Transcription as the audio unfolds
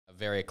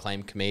very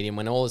acclaimed comedian.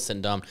 When all is said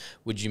and done,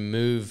 would you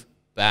move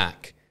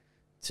back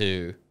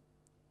to...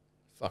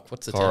 Fuck,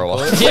 what's the Corowa.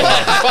 town called? Yeah,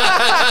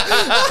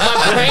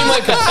 my brain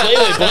went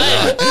completely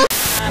blank.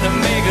 Trying to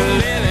make a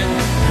living,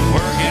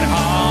 working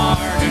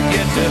hard to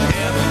get to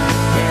heaven,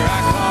 where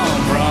I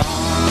come from.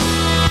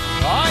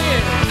 Oh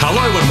yeah.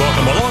 Hello and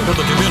welcome along to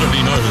the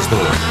Community Notice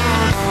Board.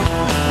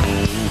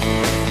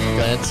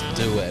 Let's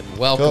do it.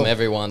 Welcome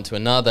everyone to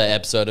another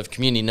episode of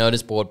Community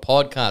Notice Board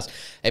Podcast,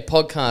 a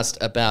podcast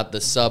about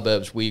the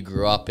suburbs we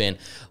grew up in,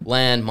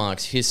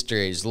 landmarks,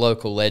 histories,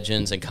 local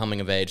legends, and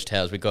coming-of-age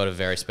tales. We got a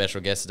very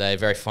special guest today, a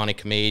very funny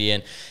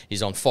comedian.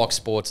 He's on Fox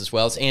Sports as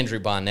well. It's Andrew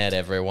Barnett,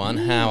 everyone.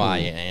 How are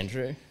you,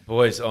 Andrew?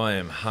 Boys, I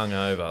am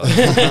hungover,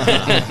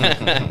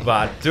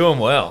 but doing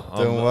well.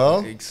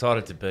 I'm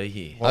excited to be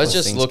here. I was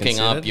just looking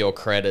up your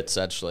credits,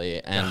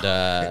 actually, and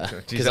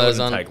because that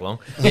doesn't take long.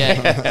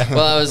 Yeah,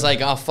 well, I was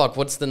like, oh fuck,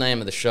 what's the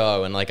name of the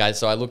show? And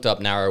so I looked up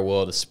Narrow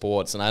World of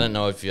Sports, and I don't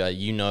know if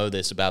you know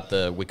this about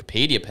the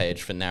Wikipedia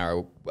page for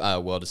Narrow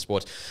World of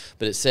Sports,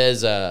 but it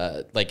says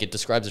it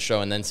describes the show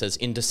and then says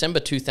in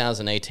December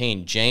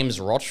 2018, James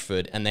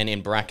Rochford, and then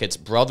in brackets,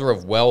 brother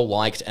of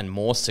well-liked and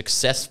more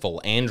successful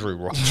Andrew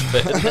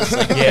Rochford.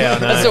 Yeah, I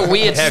know. That's a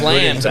weird How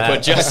slam good to is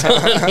put that? just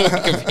on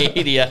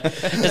Wikipedia.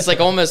 It's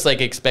like almost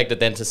like expected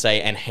then to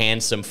say, and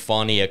handsome,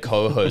 funnier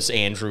co-host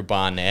Andrew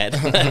Barnett.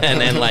 And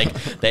then like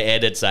the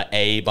edits are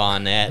A.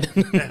 Barnett.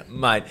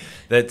 Mate,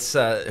 that's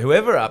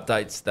whoever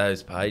updates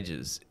those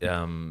pages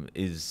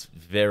is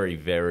very,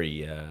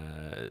 very,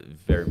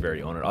 very,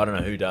 very honoured. I don't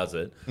know who does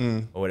it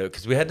or whatever,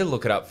 because we had to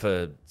look it up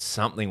for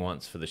something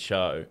once for the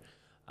show.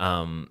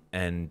 Because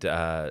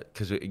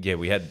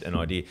we had an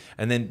idea,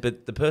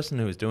 but the person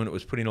who was doing it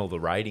was putting all the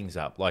ratings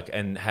up,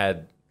 and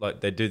had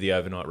they do the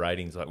overnight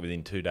ratings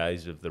within 2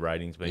 days of the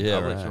ratings being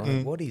published. Right.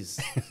 Like, what is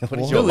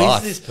your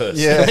life? this person?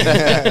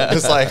 Yeah.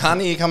 It's like,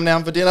 honey, you come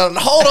down for dinner.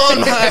 Hold on,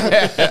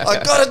 mate.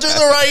 I got to do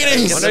the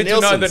ratings. I need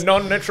to know the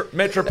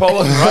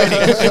non-metropolitan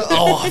ratings.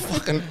 Oh, I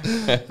fucking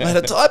made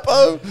a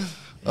typo.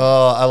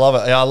 Oh, I love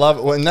it. Yeah, I love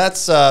it. When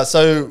that's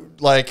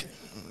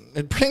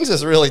it brings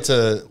us really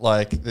to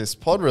this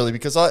pod really,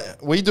 because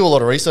we do a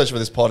lot of research for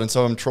this pod, and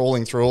so I'm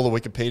trawling through all the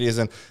Wikipedias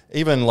and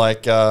even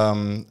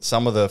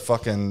some of the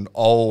fucking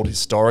old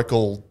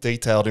historical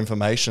detailed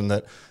information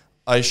that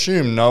I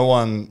assume no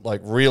one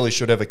really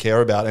should ever care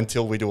about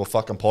until we do a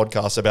fucking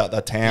podcast about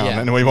that town,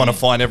 and we want to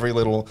find every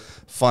little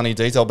funny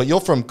detail. But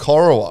you're from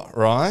Corowa,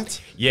 right?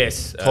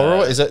 Yes.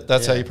 Corowa, is it?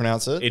 That's how you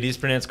pronounce it? It is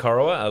pronounced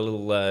Corowa, a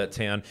little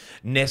town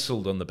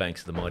nestled on the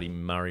banks of the mighty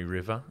Murray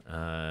River,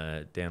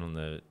 down on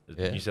the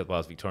New South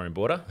Wales Victorian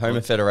border. Home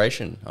of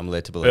Federation, I'm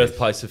led to believe.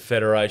 Birthplace of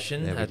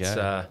Federation. There we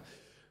go.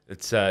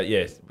 It's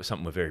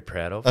something we're very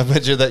proud of. I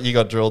bet you that you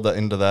got drilled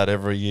into that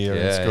every year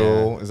in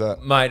school. Is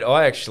that, mate?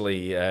 I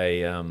actually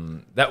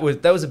that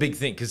was a big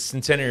thing, because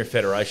Centenary of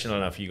Federation. I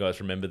don't know if you guys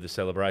remember the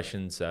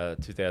celebrations,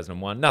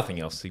 2001. Nothing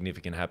else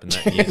significant happened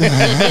that year.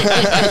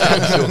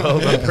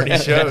 I'm pretty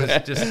sure it was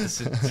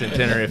just the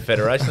Centenary of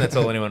Federation. That's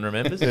all anyone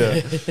remembers.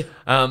 Yeah.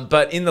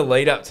 But in the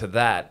lead up to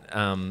that,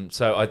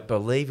 so I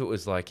believe it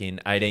was in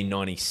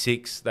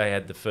 1896 they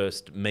had the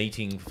first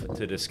meeting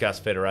to discuss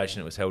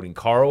federation. It was held in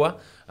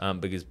Corowa.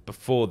 Because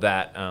before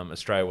that,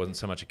 Australia wasn't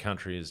so much a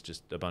country as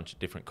just a bunch of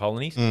different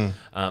colonies.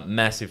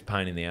 Massive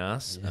pain in the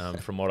ass,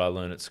 from what I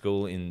learned at school.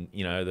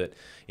 That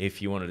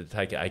if you wanted to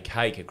take a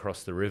cake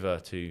across the river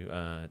to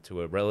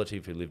a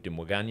relative who lived in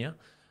Waganya,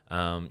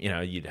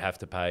 you'd have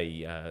to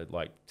pay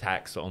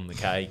tax on the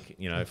cake,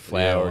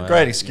 flour.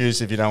 great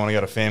excuse if you don't want to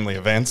go to family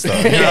events, though.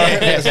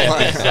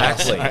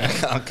 Exactly.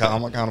 I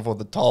can't afford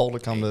the toll to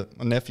come to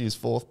my nephew's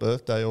 4th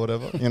birthday or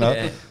whatever.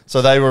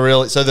 So they were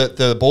really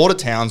the border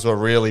towns were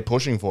really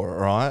pushing for it,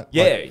 right?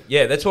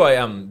 Yeah. That's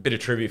why bit of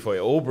trivia for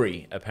you.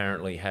 Albury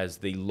apparently has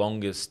the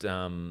longest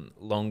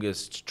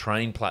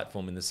train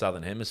platform in the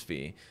Southern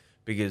Hemisphere.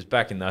 Because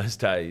back in those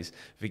days,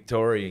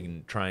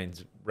 Victorian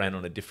trains ran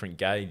on a different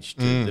gauge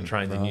to the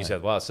trains in New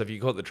South Wales. So if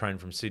you caught the train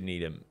from Sydney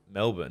to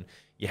Melbourne,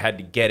 you had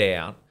to get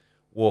out,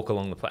 walk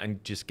along the platform,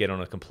 and just get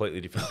on a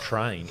completely different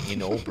train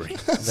in Albury,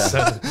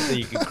 so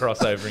you could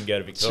cross over and go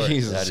to Victoria.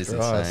 Jesus That is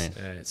Christ.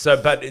 insane.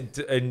 But an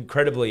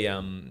incredibly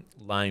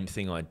lame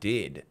thing I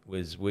did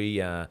was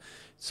when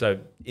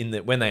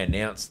they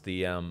announced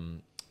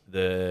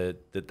that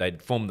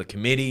they'd formed the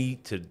committee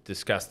to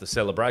discuss the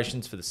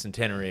celebrations for the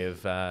centenary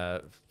of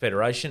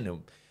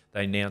Federation.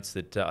 They announced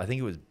that I think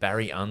it was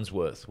Barry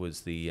Unsworth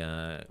was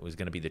going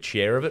to be the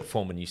chair of it,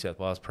 former New South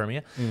Wales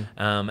Premier,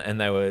 and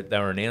they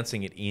were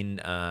announcing it in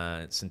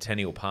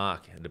Centennial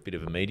Park at a bit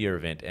of a media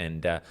event.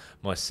 And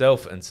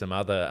myself and some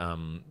other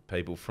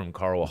people from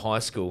Corowa High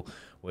School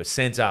were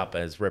sent up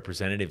as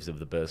representatives of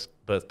the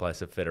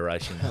birthplace of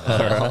Federation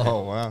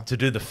to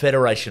do the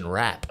Federation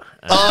rap.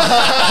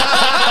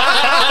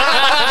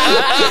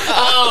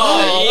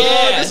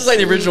 This is like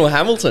the original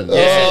Hamilton.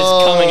 Yeah,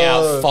 it's coming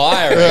out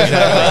fire.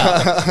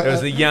 There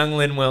was the young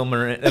Lin-Manuel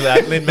Miranda just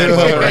going,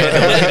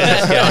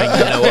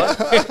 you know what?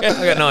 I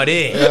got an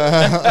idea.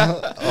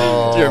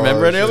 Do you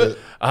remember any of it?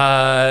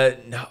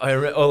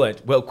 No,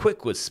 well,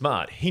 Quick was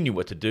smart. He knew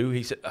what to do.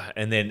 He said,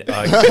 and then it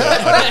was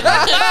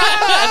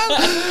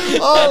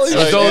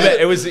all about.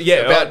 It was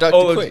About Dr.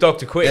 all Quick.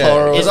 Dr. Quick.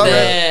 Yeah. Is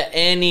there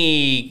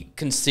any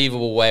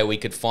conceivable way we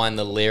could find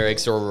the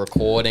lyrics or a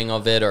recording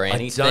of it or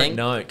anything? I don't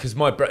know because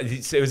my brother.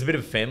 It was a bit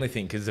of a family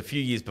thing because a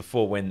few years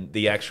before, when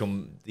the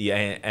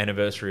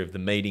anniversary of the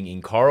meeting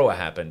in Corowa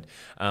happened,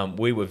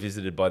 we were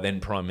visited by then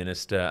Prime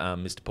Minister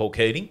Mr. Paul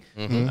Keating,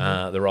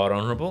 the Right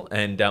Honourable,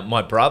 and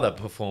my brother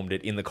performed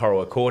it in the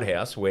Corowa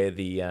courthouse where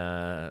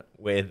the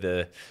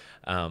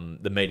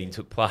meeting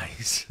took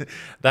place.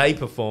 They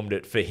performed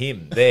it for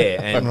him there,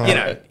 and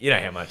you know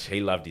how much he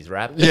loved his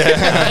rap.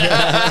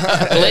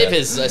 I believe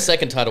his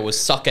second title was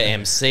Sucker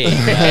MC.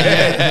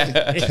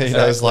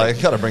 I was like,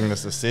 got to bring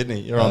this to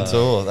Sydney. You're on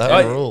tour.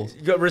 That rules.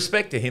 Got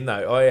respect to him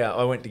though.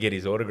 I went to get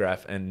his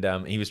autograph, and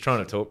he was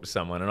trying to talk to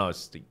someone, and I was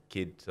just a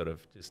kid, sort of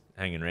just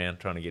hanging around,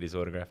 trying to get his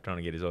autograph.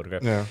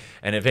 Yeah.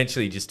 And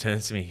eventually, he just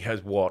turns to me. He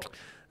goes, "What?"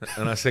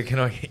 And I said, "Can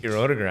I get your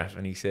autograph?"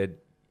 And he said,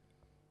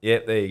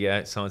 "Yep, there you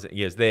go." Signs it.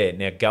 He goes, "There,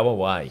 now go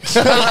away." After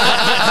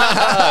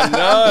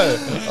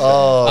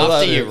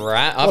you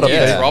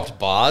dropped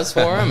bars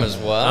for him as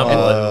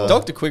well.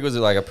 Dr. Quick was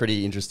like a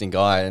pretty interesting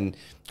guy, and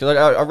because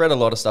I read a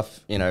lot of stuff,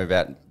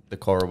 about the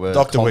Corowa.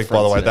 Dr. Quick,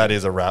 by the way, and that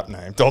is a rap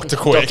name. Dr.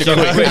 Quick. Dr.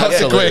 Quick,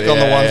 Dr. Quick on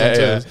the ones and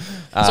twos.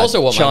 It's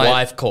also what my giant-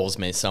 wife calls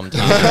me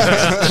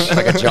sometimes.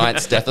 like a giant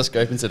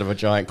stethoscope instead of a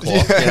giant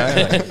clock.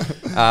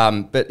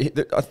 But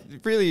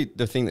really,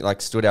 the thing that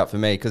like stood out for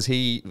me, because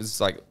he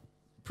was like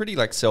pretty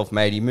like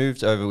self-made. He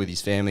moved over with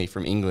his family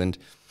from England,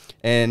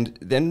 and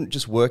then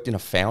just worked in a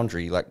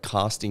foundry, like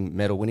casting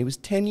metal, when he was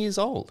 10 years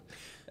old.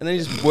 And then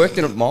he just worked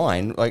in a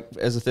mine, like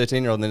as a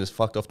 13-year-old, and then just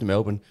fucked off to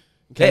Melbourne.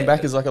 Came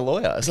back as like a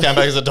lawyer. Came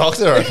back as a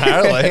doctor,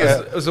 apparently.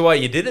 It was the way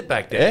you did it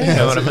back then. You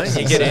know what I mean?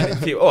 You get in,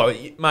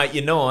 mate,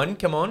 you're 9.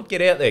 Come on, get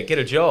out there, get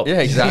a job.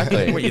 Yeah,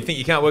 exactly. What, you think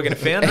you can't work in a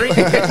foundry?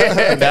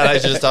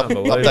 Nowadays, you just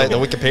update the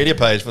Wikipedia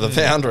page for the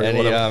foundry. And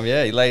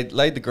he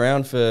laid the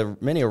ground for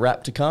many a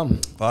rap to come.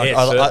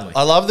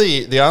 I love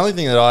the only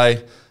thing that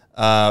I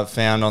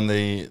found on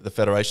the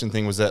Federation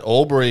thing was that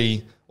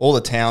Albury, all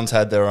the towns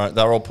had their own,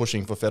 they were all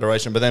pushing for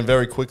Federation, but then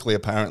very quickly,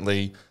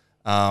 apparently,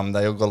 they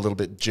all got a little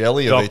bit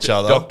jelly of each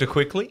other. Dr.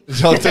 Quickly?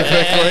 Dr.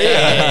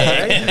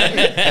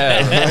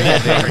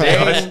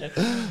 Quickly.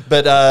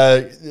 But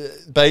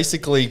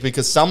basically,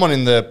 because someone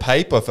in the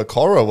paper for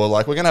Corowa were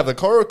like, we're going to have the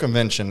Corowa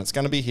convention. It's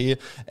going to be here.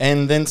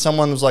 And then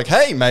someone was like,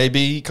 hey,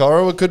 maybe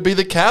Corowa could be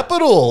the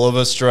capital of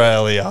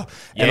Australia.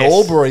 Yes. And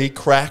Albury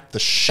cracked the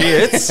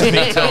shits.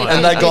 Big time.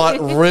 And they got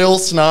real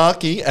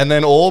snarky. And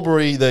then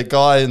Albury, the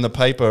guy in the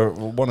paper,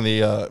 one of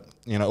the...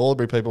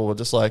 Albury people were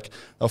just like,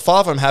 they're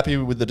far from happy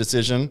with the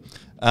decision.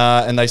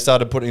 And they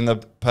started putting the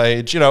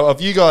page,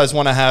 if you guys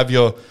want to have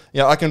your,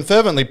 I can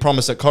fervently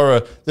promise at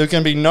Corowa, there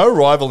can be no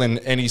rival in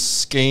any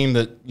scheme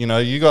that,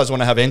 you guys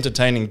want to have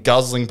entertaining,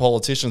 guzzling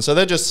politicians. So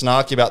they're just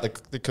snarky about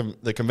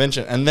the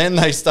convention. And then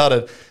they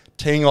started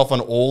teeing off on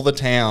all the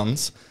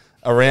towns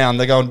around.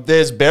 They're going,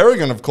 there's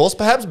Berrigan, of course.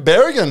 Perhaps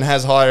Berrigan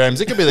has higher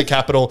aims. It could be the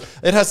capital.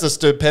 It has the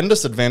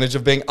stupendous advantage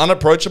of being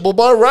unapproachable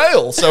by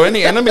rail. So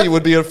any enemy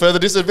would be a further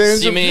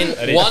disadvantage. So you mean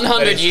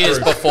 100 years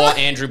before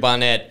Andrew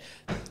Barnett,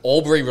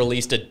 Albury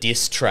released a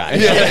diss track?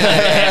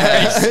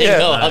 Every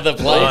single other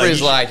place.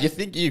 Albury's like, you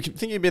think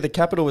you'd be the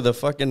capital with a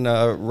fucking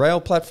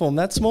rail platform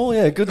that small?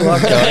 Yeah, good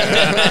luck,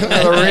 guys.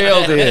 The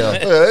real deal.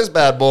 Look at this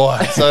bad boy.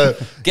 So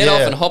Get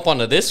off and hop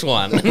onto this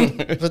one.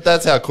 But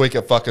that's how quick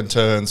it fucking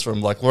turns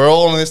from like, we're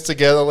all in this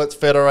together, let's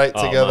federate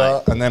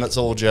together, and then it's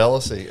all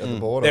jealousy at the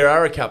border. There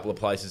are a couple of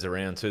places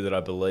around too that I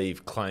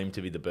believe claim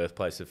to be the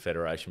birthplace of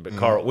Federation, but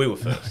Corowa, we were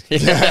first. You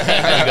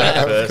got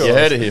it first. You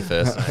heard it here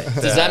first.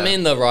 Does that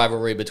mean the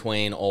rivalry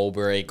between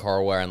Albury,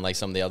 Corowa, and like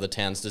some of the other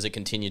towns, does it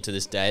continue to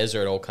this day, or is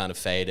it all kind of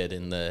faded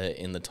in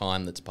the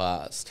time that's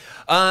passed?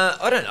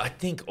 I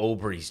think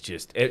Albury's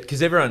just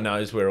because everyone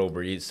knows where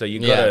Albury is, so you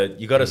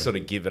got to sort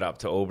of give it up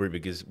to Albury,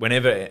 because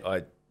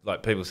whenever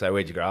people say,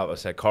 where'd you grow up, I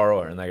say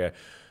Corowa, and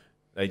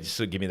they just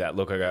sort of give me that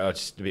look. I go,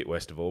 just a bit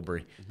west of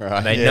Albury. Right.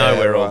 And they know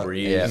where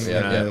Albury is.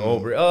 Yeah.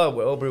 Albury,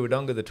 Albury,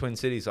 Wodonga, the Twin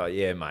Cities. Like,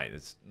 yeah, mate,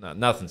 it's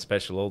nothing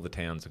special. All the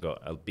towns have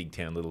got a big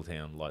town, little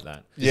town like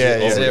that.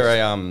 Is there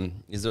a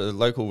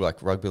local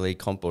like rugby league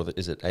comp, or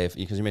is it AFL?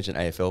 Because you mentioned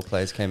AFL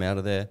players came out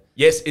of there.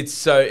 Yes,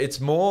 it's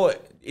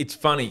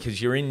funny because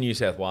you're in New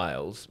South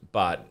Wales,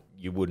 but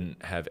you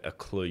wouldn't have a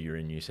clue you're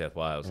in New South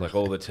Wales. Like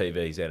all the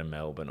TVs out of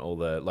Melbourne,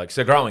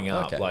 so growing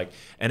up,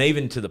 and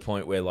even to the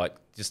point where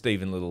just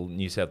even little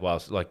New South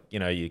Wales,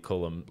 you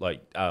call them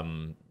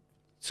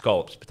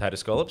scallops, potato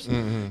scallops.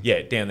 Mm-hmm.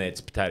 Yeah, down there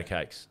it's potato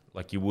cakes.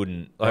 Like you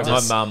wouldn't,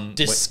 my mum.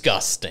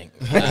 Disgusting.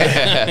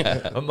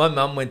 My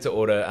mum went to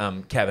order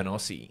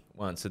cabanossi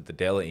once at the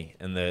deli,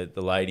 and the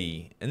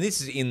lady, and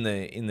this is in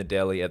the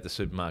deli at the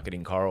supermarket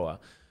in Corowa.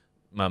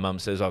 My mum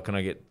says, "Oh, can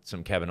I get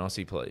some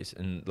cabanossi, please?"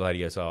 And the lady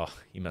goes, "Oh,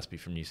 you must be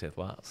from New South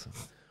Wales."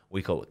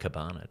 We call it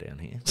cabana down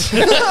here.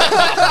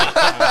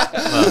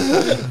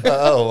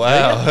 Oh,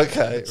 wow.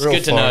 Okay. It's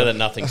good to know that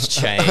nothing's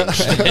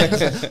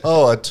changed.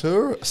 Oh, a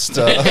tourist.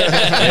 La-dee-da.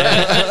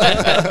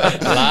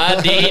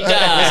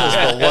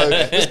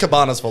 This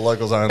cabana's for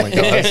locals only,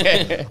 guys.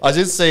 I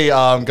did see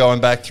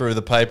going back through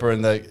the paper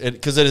and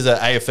because it is an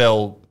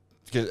AFL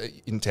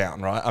in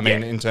town, right? I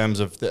mean, in terms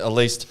of at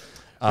least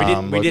We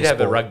did have a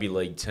sport. rugby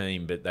league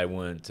team, but they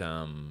weren't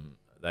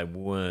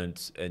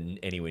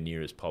anywhere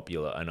near as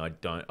popular. And I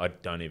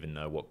don't even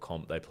know what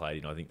comp they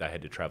played in. I think they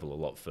had to travel a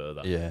lot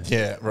the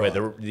Yeah, right.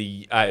 Where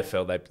the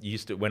AFL, they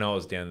used to, when I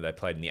was down there, they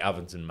played in the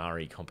Ovens and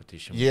Murray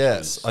competition. Which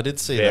Yes, was I did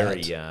see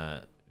very,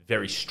 that.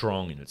 very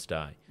strong in its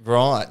day.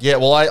 Right. Yeah.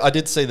 Well, I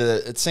did see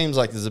that. It seems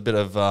like there's a bit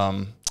of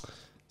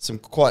some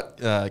quite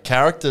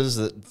characters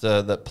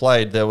that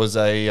played. There was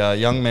a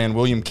young man,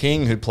 William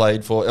King, who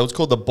played for. It was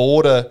called the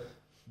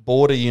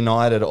Border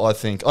United, I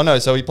think. Oh no,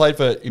 so he played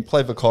for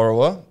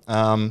Corowa,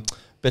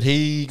 but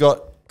he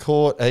got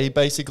caught. He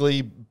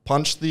basically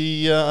punched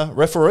the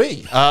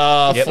referee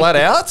flat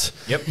out.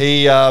 Yep.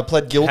 He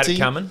pled guilty. Had it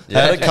coming.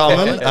 Had it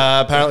coming.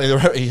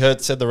 Apparently,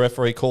 said the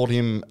referee called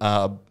him.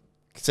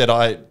 Said,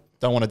 "I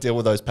don't want to deal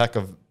with those pack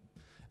of."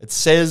 It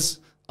says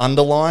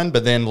underlined,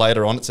 but then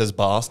later on it says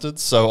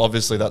bastards. So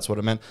obviously that's what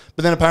it meant.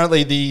 But then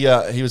apparently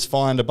he was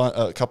fined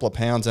a couple of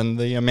pounds, and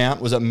the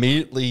amount was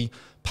immediately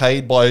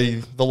paid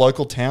by the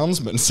local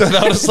townsman. So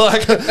that was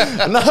like,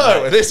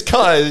 no, this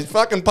guy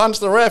fucking punched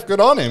the ref. Good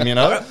on him, you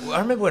know. I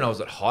remember when I was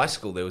at high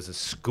school, there was a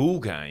school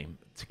game.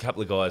 A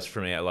couple of guys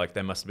from out, like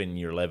they must have been in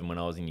year 11 when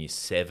I was in year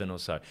 7 or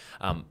so,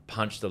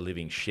 punched the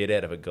living shit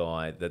out of a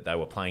guy that they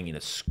were playing in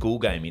a school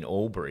game in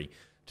Albury,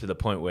 to the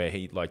point where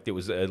there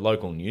was a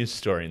local news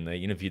story and they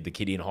interviewed the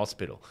kid in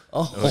hospital.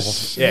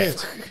 Yeah.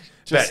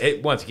 But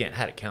once again,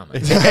 had it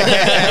coming.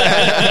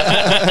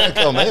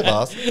 Call me,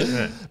 boss.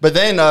 But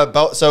then,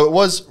 so it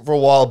was for a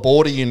while.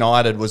 Border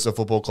United was the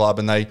football club,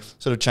 and they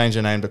sort of changed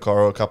their name to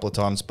Corowa a couple of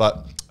times.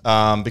 But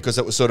because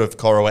it was sort of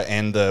Corowa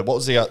and what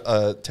was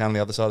the town on the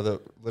other side of the?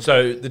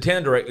 So the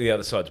town directly the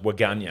other side is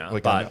Waganya,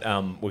 but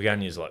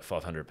Waganya is like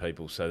 500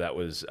 people. So that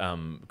was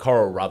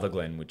Corowa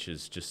Rutherglen, which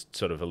is just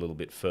sort of a little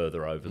bit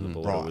further over the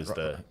border.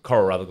 The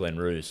Corowa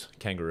Rutherglen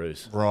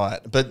Kangaroos. Right.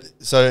 But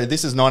so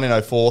this is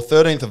 1904,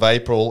 13th of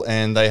April,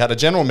 and they had a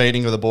general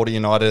meeting with the Border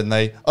United, and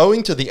they,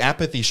 owing to the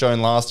apathy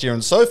shown last year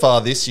and so far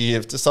this year,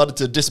 have decided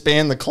to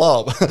disband the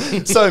club.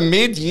 So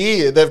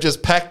mid-year, they've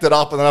just packed it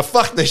up and they're like,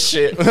 fuck this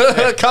shit.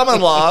 Coming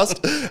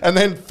last. And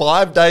then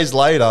 5 days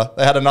later,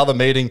 they had another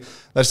meeting.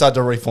 They decided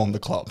to reform the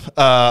club.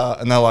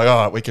 And they're like,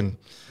 all right, we can...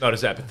 Not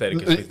as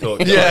apathetic as we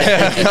thought.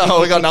 Yeah,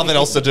 we got nothing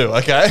else to do,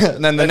 okay?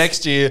 And then the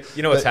next year...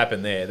 You know what's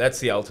happened there? That's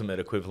the ultimate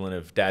equivalent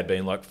of Dad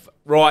being like,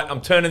 right, I'm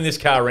turning this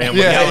car around.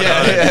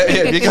 Yeah.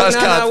 You guys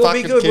can't we'll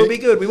be good. We'll be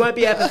good. We won't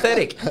be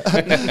apathetic.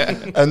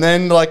 And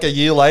then, like a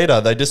year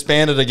later, they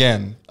disbanded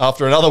again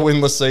after another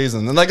winless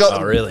season. And they got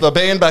the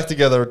band back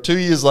together 2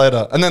 years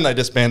later, and then they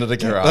disbanded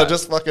again. Right. They're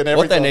just fucking every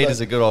What they time need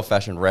is a good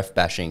old-fashioned ref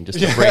bashing just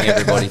to bring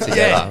everybody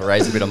together,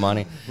 raise a bit of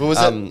money. What was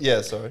that?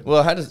 Yeah, sorry.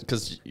 Well,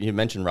 because you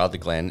mentioned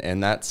Rutherglen,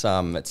 and that's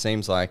it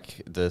seems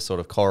like the sort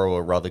of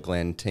Corowa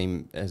Rutherglen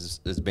team has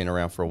been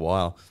around for a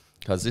while.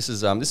 Because this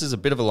is a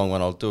bit of a long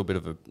one. I'll do a bit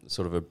of a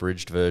sort of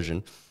abridged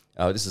version.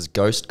 This is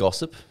Ghost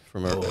Gossip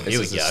from a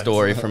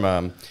story from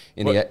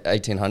in the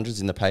 1800s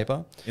in the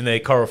paper. In the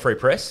Corowa Free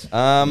Press?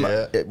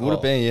 It would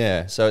have been,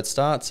 yeah. So it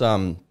starts,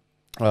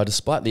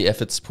 despite the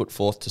efforts put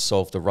forth to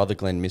solve the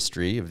Rutherglen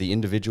mystery of the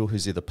individual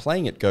who's either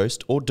playing at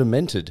Ghost or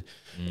demented,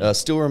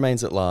 still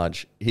remains at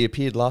large. He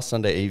appeared last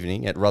Sunday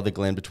evening at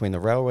Rutherglen between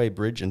the Railway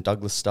Bridge and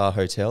Douglas Star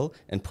Hotel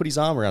and put his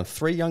arm around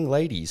 3 young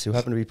ladies who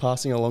happened to be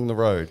passing along the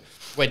road.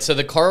 Wait, so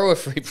the Corowa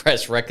Free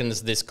Press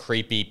reckons this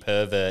creepy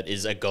pervert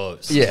is a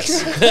ghost?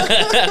 Yes.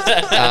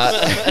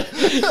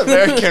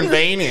 Very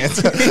convenient.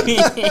 Does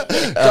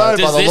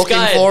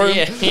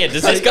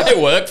this guy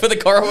work for the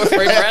Corowa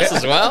Free Press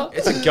as well?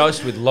 It's a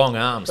ghost with long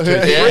arms, too.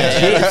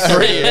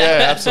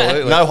 Yeah,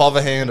 absolutely. No hover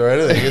hand or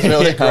anything. It's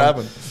really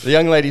grabbing. The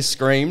young ladies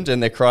screamed,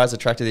 and their cries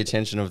attracted the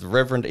attention of the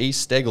Reverend E.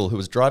 Stegel, who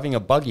was driving a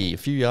buggy a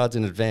few yards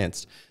in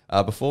advance.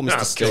 Before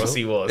Mr. Of course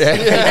he was.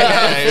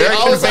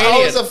 I was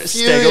a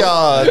few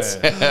yards.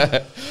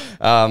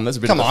 That's a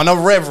bit Come on, a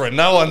reverend.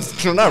 No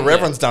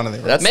reverend's done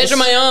anything. Measure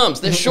my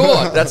arms. They're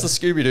short. That's the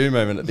Scooby-Doo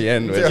moment at the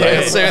end. Where it's like,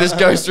 let's see who this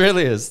ghost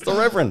really is. It's the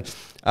Reverend.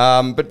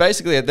 But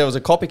basically, there was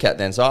a copycat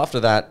then. So after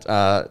that...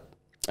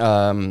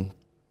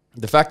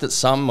 the fact that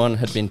someone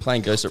had been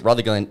playing Ghost at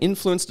Rutherglen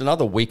influenced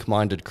another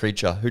weak-minded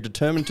creature who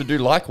determined to do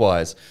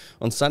likewise.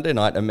 On Sunday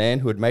night, a man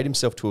who had made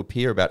himself to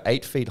appear about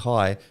 8 feet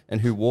high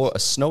and who wore a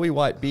snowy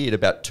white beard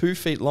about 2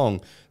 feet long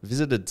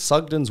visited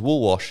Sugden's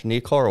Woolwash near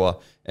Corowa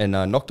and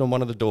knocked on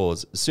one of the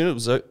doors. As soon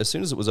as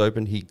it was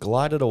opened, he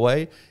glided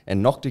away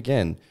and knocked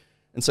again.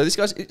 And so this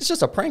guy's, it's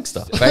just a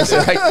prankster,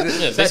 basically.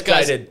 This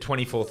dated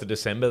 24th of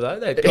December, though.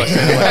 That guy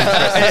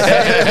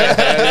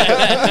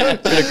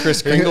Bit of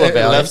Chris Kringle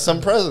about Left it. some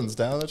presents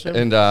down the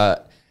chimney. And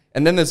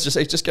And then it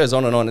just goes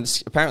on and on.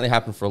 It's apparently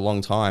happened for a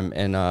long time,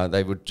 and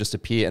they would just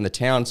appear, and the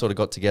town sort of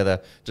got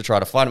together to try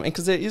to fight them. And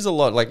because there is a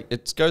lot, like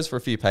it goes for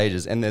a few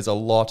pages, and there's a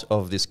lot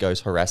of this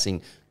ghost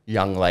harassing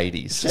young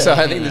ladies. Yeah. So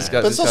I think this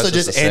guy. But it's also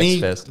just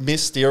any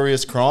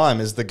mysterious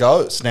crime is the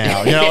ghost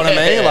now. You know what I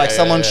mean? Like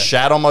someone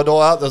shat on my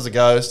door, out there's a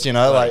ghost. You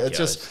know, like it's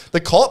just the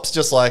cops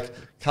just like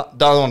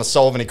don't want to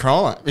solve any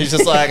crime. He's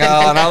just like,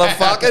 oh, another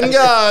fucking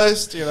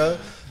ghost. You know.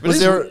 But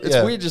it's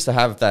weird just to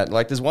have that.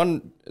 Like, there's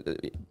one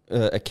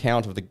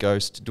account of the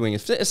ghost doing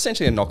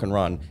essentially a knock and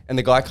run, and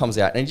the guy comes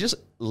out and he just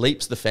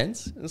leaps the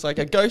fence. And it's like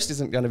a ghost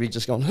isn't going to be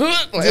just going over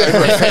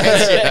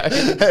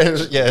a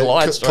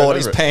fence. Caught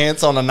his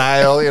pants on a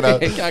nail. You know,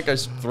 he can't go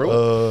through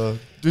it.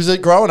 Was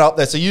it growing up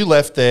there? So you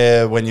left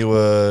there when you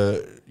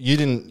were. You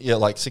didn't,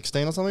 like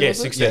 16 or something? Yeah,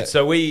 16. Yeah.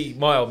 So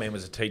my old man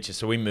was a teacher,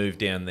 so we moved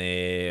down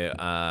there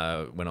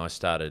when I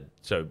started.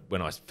 So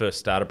when I first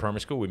started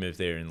primary school, we moved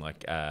there in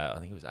I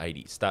think it was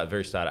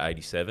very start of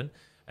 87,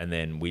 and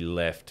then we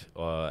left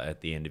at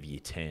the end of year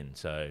 10.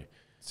 So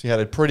you had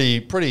a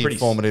pretty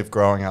formative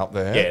growing up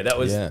there. Yeah, that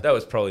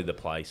was probably the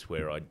place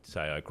where I'd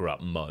say I grew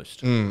up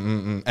most.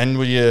 And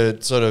were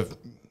you sort of,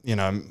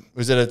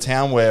 was it a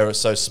town where it was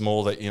so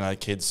small that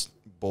kids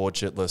bored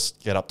shitless,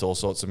 get up to all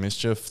sorts of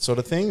mischief sort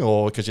of thing?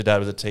 Or because your dad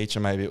was a teacher,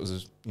 maybe it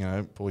was,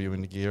 pull you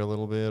into gear a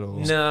little bit?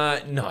 Or No,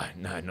 not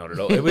at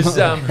all. It was...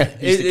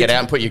 get out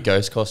and put your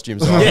ghost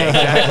costumes on.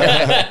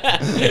 Yeah,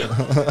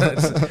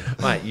 exactly.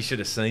 Mate, you should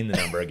have seen the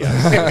number of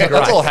ghosts.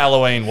 That's all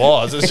Halloween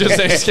was. It's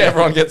just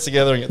everyone gets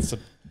together and gets to...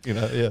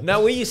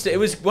 No, we used to... It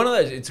was one of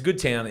those... It's a good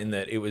town in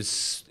that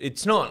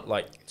it's not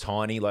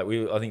tiny.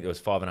 I think there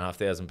was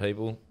 5,500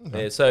 people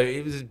there. So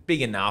it was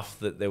big enough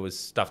that there was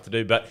stuff to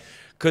do. But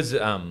because...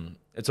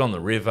 it's on the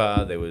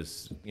river. There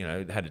was,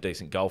 had a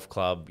decent golf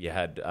club. You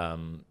had,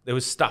 there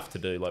was stuff to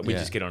do. We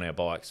just get on our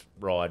bikes,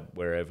 ride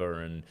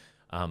wherever, and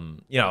I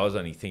was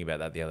only thinking about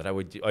that the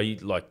other day.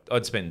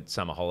 I'd spend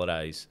summer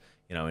holidays,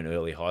 in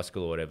early high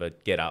school or whatever.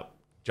 Get up,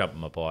 jump on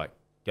my bike,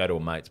 go to a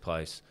mate's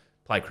place,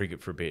 play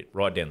cricket for a bit,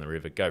 ride down the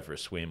river, go for a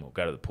swim, or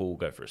go to the pool,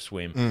 go for a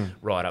swim,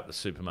 ride up the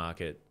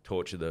supermarket,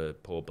 torture the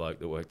poor bloke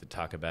that worked the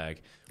tucker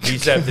bag. We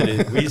used to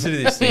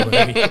do this thing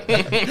where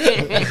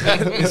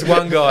this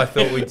one guy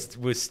thought we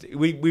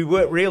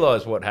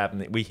realised what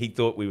happened. He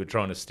thought we were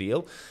trying to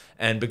steal,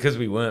 and because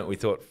we weren't, we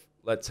thought,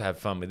 let's have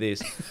fun with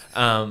this.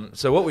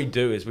 So what we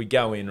do is we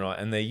go in, right,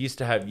 and they used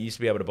to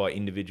be able to buy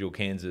individual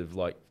cans of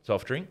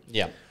soft drink.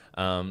 Yeah.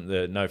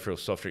 The no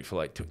frills soft drink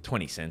for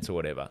 20 cents or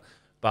whatever.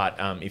 But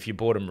if you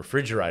bought them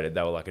refrigerated,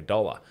 they were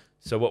 $1.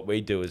 So what we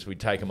do is we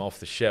take them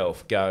off the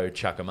shelf, go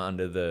chuck them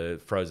under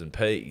the frozen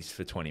peas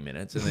for 20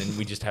 minutes, and then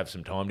we just have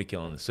some time to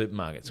kill in the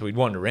supermarket. So we'd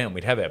wander around.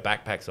 We'd have our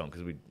backpacks on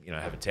because we'd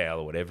have a towel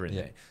or whatever in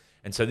there.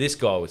 And so this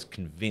guy was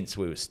convinced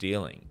we were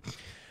stealing.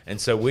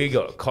 And so we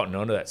got cotton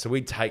onto that. So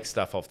we'd take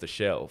stuff off the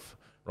shelf,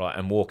 right,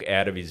 and walk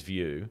out of his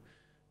view,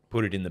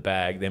 put it in the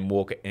bag, then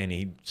walk, and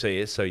he'd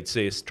see us. So he'd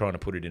see us trying to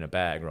put it in a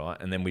bag, right?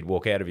 And then we'd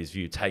walk out of his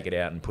view, take it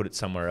out, and put it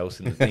somewhere else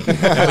in the thing.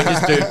 And we'd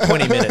just do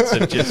 20 minutes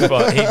of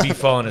he'd be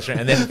following us around.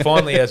 And then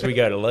finally, as we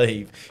go to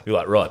leave, he'd be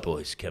like, right,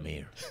 boys, come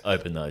here,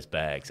 open those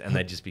bags. And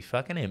they'd just be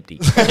fucking empty.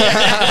 So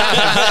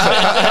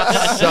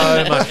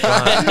much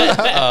fun.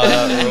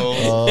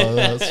 Oh,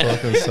 that's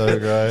fucking so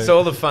great. It's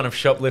all the fun of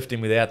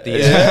shoplifting without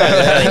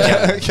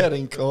the...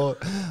 getting caught.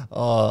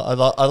 Oh, I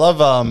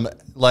love...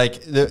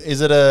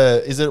 is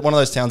it one of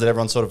those towns that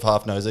everyone sort of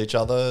half knows each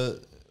other?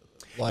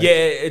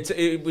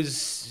 It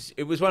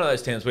was one of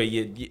those towns where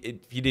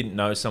if you didn't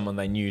know someone,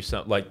 they knew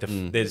some.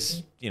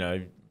 There's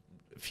a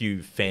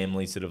few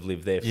families that have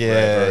lived there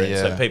forever, and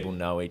so people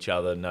know each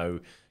other, know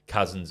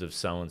cousins of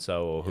so and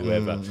so or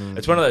whoever.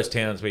 It's one of those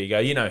towns where you go,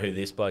 you know who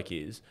this bloke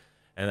is.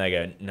 And they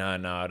go, no, I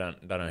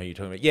don't know who you're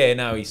talking about. Yeah,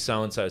 no, he's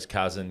so-and-so's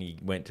cousin. He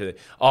went to...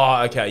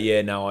 Oh, okay,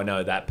 yeah, no, I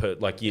know that.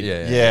 Sort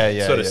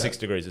of 6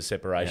 degrees of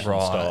separation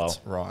style.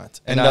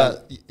 Right. And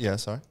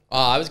sorry. Oh,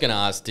 I was going to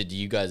ask, did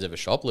you guys ever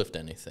shoplift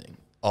anything?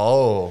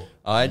 Oh.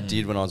 I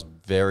did when I was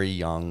very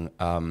young.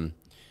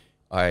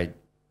 I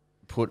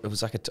think it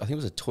was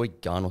a toy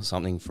gun or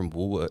something from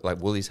Woolworths.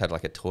 Woolies had a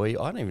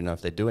toy. I don't even know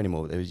if they do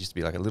anymore. There used to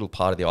be a little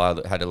part of the aisle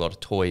that had a lot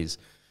of toys.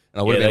 And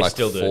I would have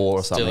been 4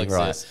 or something,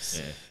 right?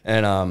 Yeah.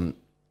 And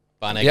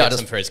Barnett gets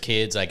them for his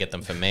kids. I get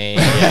them for me.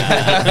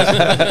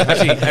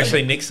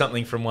 Actually nicked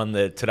something from one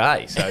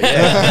today. So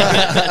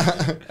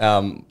yeah.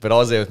 But I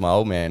was there with my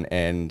old man,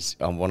 and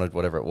I wanted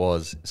whatever it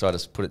was, so I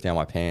just put it down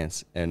my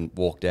pants and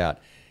walked out.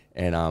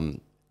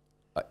 And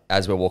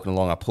as we're walking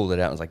along, I pulled it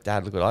out and was like,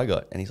 "Dad, look what I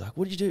got." And he's like,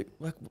 "What did you do?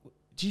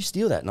 Did you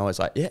steal that?" And I was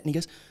like, "Yeah." And he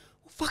goes,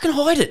 "Fucking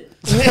hide it."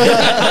 So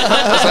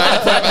I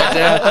put it back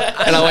down,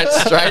 and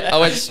I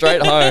went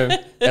straight home,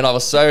 and I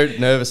was so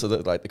nervous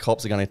that the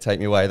cops are going to take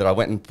me away that I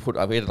went and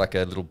we had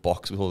a little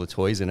box with all the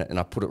toys in it, and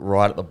I put it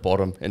right at the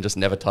bottom and just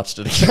never touched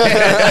it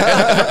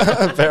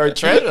again. Buried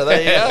treasure, there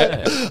you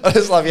go. I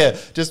just love,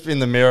 just in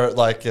the mirror,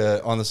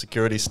 on the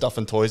security,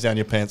 stuffing toys down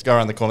your pants, go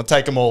around the corner,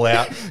 take them all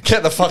out,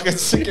 get the fucking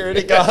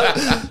security guard,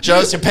 show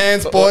us your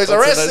pants, boys,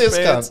 arrest this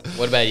cunt.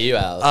 What about you,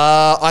 Al?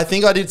 I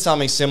think I did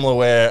something similar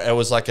where it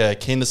was a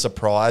Kinder Surprise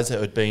surprised that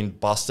it had been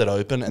busted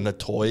open and the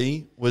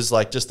toy was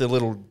like just the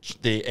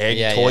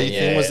egg toy yeah,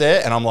 thing was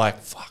there. And I'm like,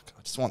 fuck,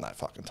 I just want that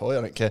fucking toy.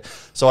 I don't care.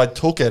 So I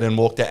took it and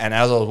walked out. And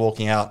as I was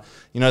walking out,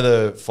 you know,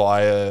 the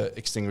fire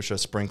extinguisher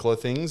sprinkler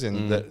things,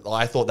 and that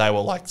I thought they were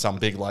like some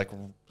big like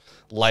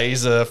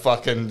laser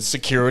fucking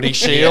security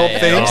shield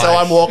thing. nice. So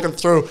I'm walking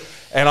through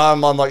and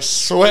I'm like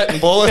sweating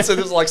bullets, and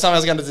it's like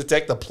someone's going to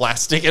detect the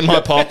plastic in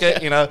my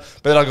pocket, you know.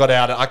 But then I got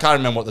out. I can't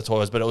remember what the toy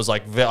was, but it was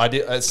like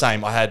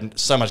same. I had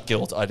so much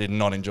guilt. I did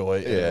not enjoy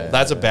it. Yeah.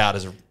 That's about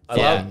as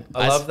I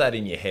love that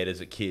in your head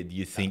as a kid.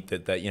 You think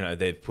that you know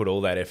they've put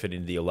all that effort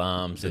into the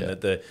alarms, and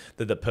that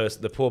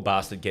the poor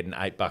bastard getting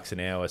 $8 an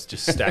hour is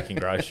just stacking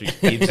groceries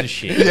gives a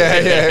shit.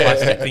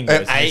 Plastic thing An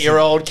goes missing.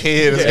 8-year-old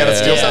kid is going to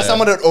steal. Yeah. So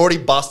someone had already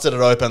busted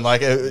it open,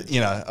 like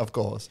you know, of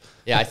course.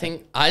 Yeah, I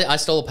think I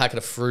stole a packet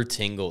of Fruit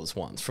Tingles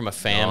once from a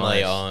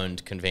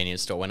family-owned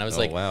convenience store when I was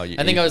wow,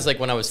 I think I was like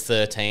when I was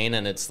 13,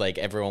 and it's like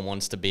everyone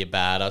wants to be a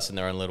badass in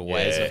their own little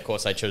ways. And of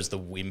course, I chose the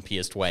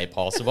wimpiest way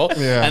possible.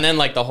 And then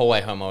like the whole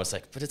way home, I was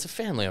like, but it's a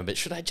family-owned bit.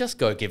 Should I just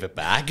go give it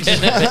back?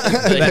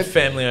 That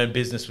family-owned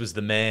business was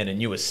the man,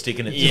 and you were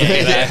sticking it to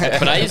Yeah,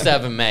 but I used to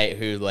have a mate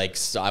who, like,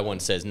 I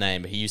won't say his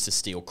name, but he used to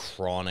steal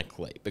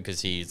chronically because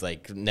he's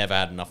like never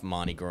had enough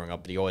money growing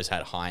up, but he always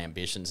had high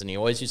ambitions, and he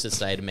always used to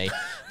say to me,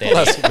 that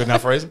That's a good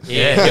enough reason.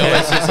 he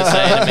always used to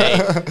say to me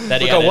that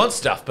he Look, had I want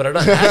stuff, but I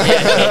don't have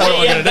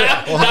it.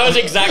 that was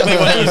exactly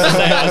what he used to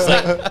say. I was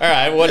like, all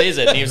right, what is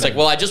it? And he was like,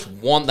 well, I just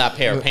want that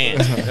pair of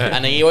pants.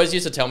 And he always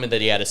used to tell me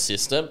that he had a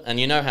system. And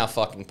you know how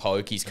fucking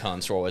pokies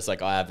cunts are always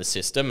like, I have a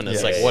system. And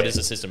it's what is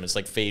a system? It's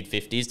like feed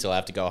 50s till I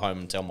have to go home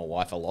and tell my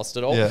wife I lost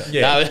it all.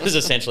 That was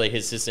essentially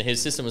his system.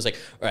 His system was like,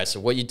 all right, so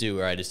what you do,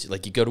 right, is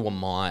like you go to a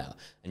mile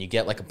and you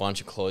get like a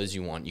bunch of clothes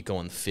you want. You go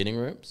in the fitting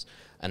rooms.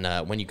 And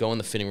when you go in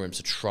the fitting rooms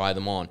to try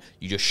them on,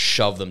 you just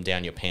shove them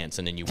down your pants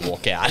and then you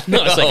walk out. And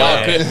I was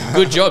like,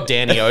 good job,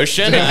 Danny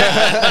Ocean.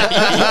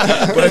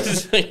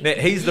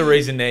 He's the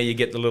reason now you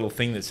get the little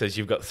thing that says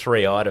you've got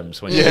 3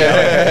 items when you go.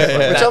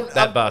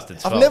 That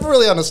bastard's I've fault. never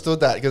really understood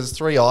that because it's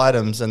 3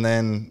 items and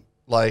then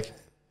like.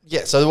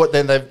 Yeah, so what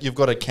then you've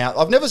got to count.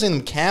 I've never seen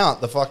them count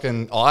the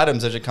fucking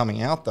items as you're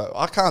coming out, though.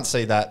 I can't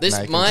see that. This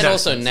making might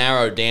sense. also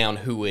narrow down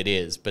who it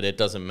is, but it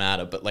doesn't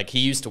matter. But like he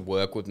used to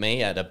work with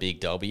me at a Big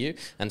W,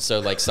 and so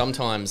like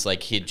sometimes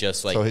like he'd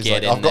just like So he's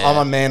get like, in there. I'm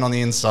a man on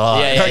the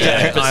inside.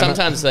 Yeah. But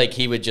sometimes like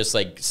he would just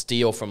like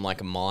steal from like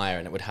a Myer,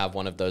 and it would have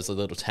one of those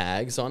little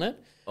tags on it.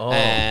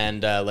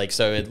 And like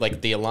so it,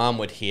 like the alarm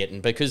would hit,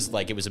 and because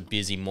like it was a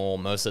busy mall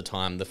most of the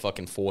time, the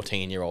fucking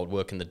 14-year-old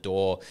working the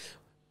door,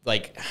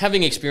 like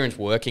having experience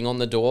working on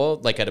the door,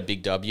 like at a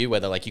Big W, where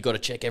they're like, you got to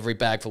check every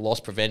bag for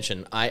loss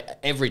prevention.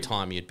 Every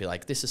time you'd be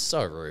like, this is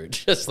so rude.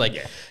 Just like,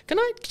 can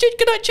I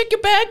check your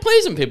bag,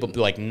 please? And people would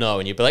be like, no.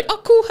 And you'd be like, oh,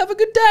 cool, have a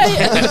good day.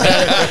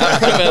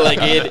 But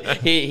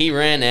like he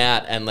ran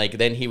out, and like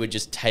then he would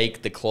just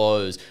take the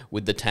clothes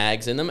with the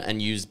tags in them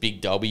and use Big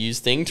W's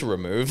thing to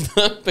remove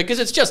them because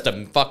it's just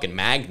a fucking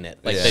magnet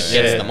like that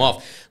gets them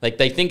off. Like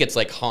they think it's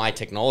like high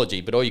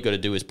technology, but all you got to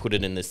do is put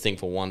it in this thing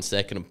for 1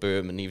 second and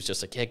boom. And he was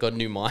just like, yeah, got a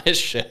new Myer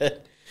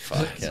shirt.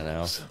 Fucking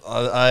hell.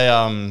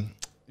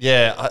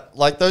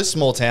 Like those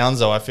small towns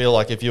though, I feel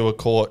like if you were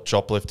caught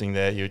shoplifting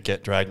there, you'd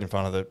get dragged in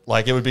front of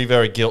like it would be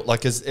very guilt.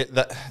 Like,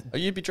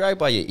 You'd be dragged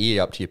by your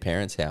ear up to your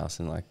parents' house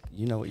and like,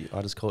 you know what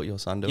I just caught your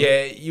son doing?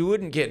 Yeah, you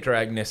wouldn't get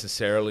dragged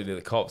necessarily to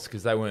the cops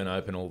because they weren't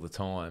open all the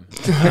time.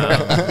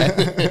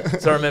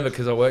 So I remember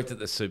because I worked at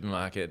the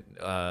supermarket,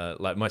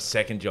 like my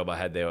second job I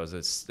had there was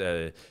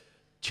a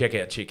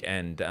checkout chick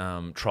and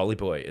trolley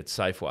boy at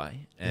Safeway.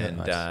 And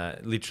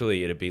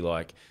literally it'd be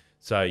like,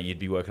 so you'd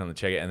be working on the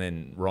checkout and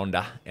then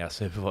Rhonda, our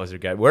supervisor,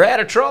 would go, we're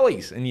out of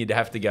trolleys. And you'd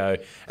have to go,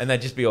 and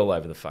they'd just be all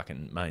over the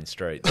fucking main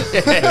street.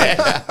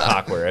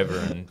 Park wherever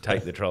and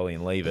take the trolley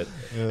and leave it.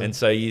 And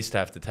so you used to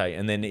have to take,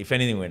 and then if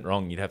anything went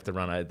wrong, you'd have to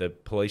run over. The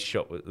police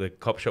shop, the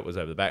cop shop was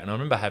over the back. And I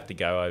remember I have to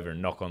go over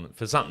and knock on,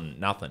 for something,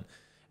 nothing.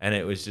 And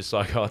it was just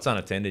like, oh, it's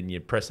unattended. And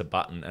you'd press a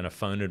button and a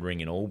phone would ring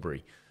in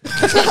Albury.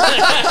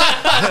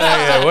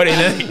 What do you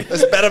need?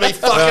 this better be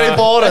fucking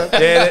important.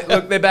 Yeah,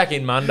 look, they're back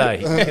in Monday.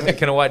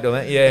 Can I wait till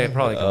then? Yeah,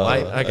 probably can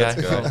wait. Okay,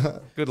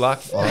 cool. Good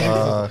luck.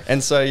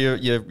 And so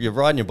you're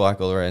riding your bike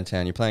all around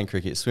town. You're playing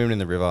cricket, swimming in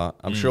the river.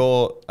 I'm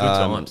sure.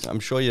 times. I'm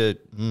sure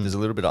there's a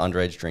little bit of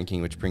underage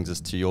drinking, which brings us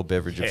to your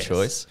beverage of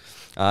choice.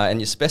 And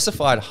you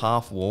specified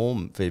half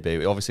warm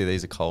VB. Obviously,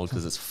 these are cold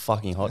because it's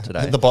fucking hot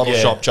today. The bottle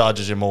shop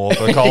charges you more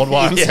for the cold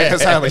ones.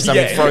 There's only some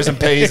frozen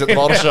peas at the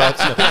bottle shops.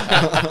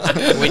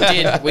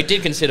 We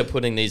did consider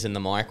putting these in the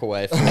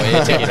microwave for you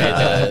to give you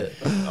the.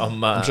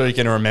 I'm sure you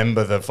can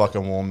remember the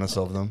fucking warmness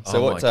of them.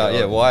 So my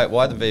God.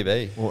 why the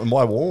VB? Well, and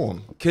why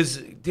warm? Because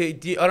I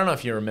don't know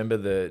if you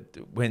remember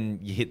when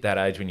you hit that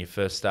age when you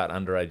first start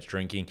underage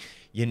drinking,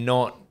 you're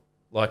not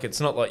like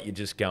it's not like you're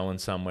just going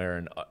somewhere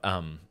and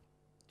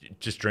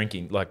just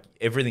drinking. Like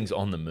everything's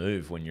on the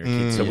move when you're a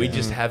kid. So we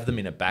just have them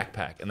in a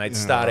backpack, and they'd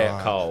start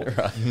out cold.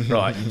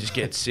 Right, you just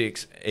get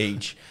 6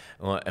 each.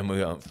 right? And we're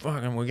going,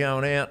 fucking, we're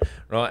going out,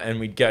 right? And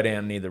we'd go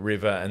down near the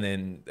river, and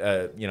then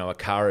a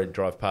car would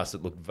drive past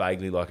that looked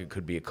vaguely like it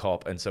could be a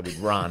cop, and so we'd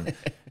run,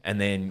 and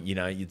then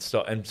you'd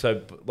stop, and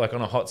so like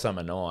on a hot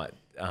summer night.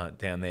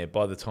 Down there,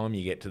 by the time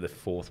you get to the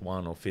fourth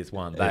one or fifth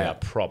one, they are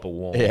proper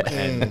warm,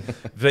 and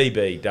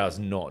VB does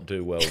not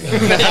do well.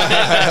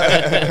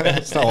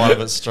 It's not one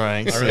of its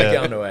strengths. I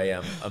remember going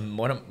to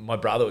one of my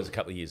brother was a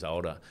couple of years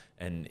older,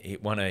 and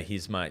one of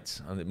his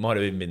mates, it might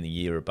have even been the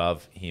year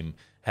above him,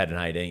 had an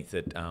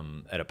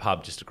 18th at a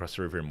pub just across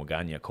the river in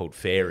Waganya called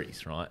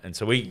Fairies, right? And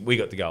so we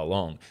got to go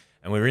along.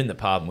 And we were in the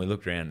pub and we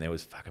looked around and there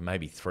was fucking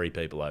maybe 3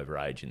 people over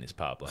age in this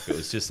pub. Like it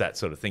was just that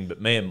sort of thing. But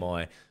me and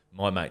my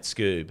mate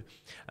Scoob,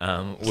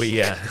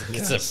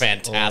 It's a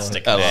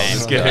fantastic I love name.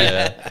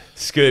 it.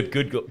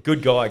 Scoob,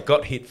 good guy,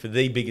 got hit for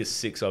the biggest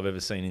 6 I've ever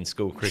seen in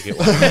school cricket.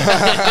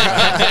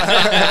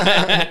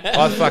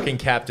 I fucking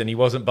capped and he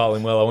wasn't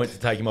bowling well. I went to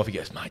take him off. He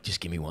goes, mate, just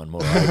give me one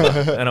more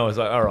over. And I was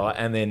like, all right.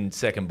 And then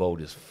second ball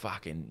just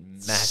fucking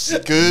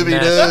massive.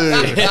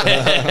 Scooby-Doo.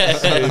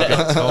 Scoob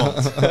got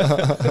tonked.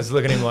 I was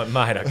looking at him like,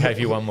 mate, I gave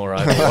you one more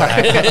over.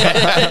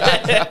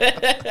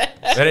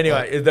 But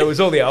anyway, there was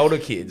all the older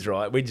kids,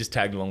 right? We just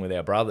tagged along with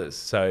our brothers.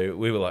 So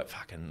we were like,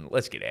 fucking,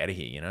 let's get out of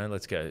here,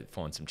 let's go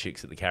find some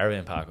chicks at the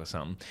caravan park or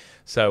something.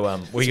 So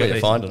we got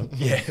find them.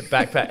 Yeah,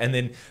 backpack. And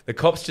then the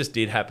cops just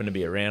did happen to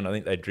be around. I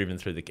think they'd driven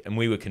through and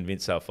we were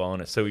convinced they were following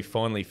us. So we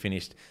finally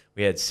finished,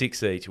 we had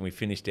 6 each and we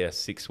finished our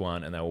 6th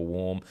one and they were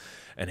warm.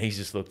 And he's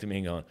just looked at me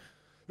and gone,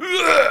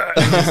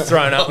 and just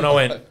thrown up and I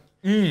went,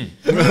 I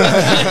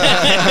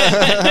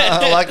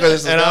like where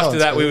this is and going. after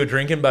that, we were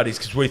drinking buddies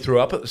because we threw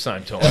up at the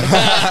same time.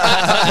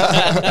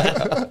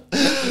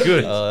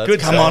 Good.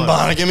 Come on,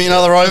 Barnett, give me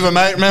another over,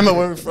 mate. Remember, we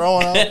were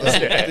throwing up.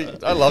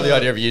 I love the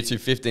idea of you two,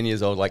 15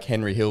 years old, like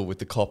Henry Hill with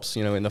the cops,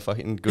 in the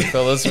fucking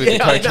Goodfellas with the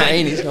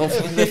cocaine. He's going,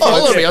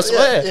 follow me, I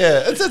swear.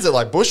 Yeah, it says it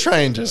like bush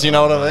rangers, you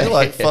know what I mean?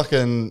 Like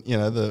fucking,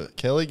 the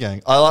Kelly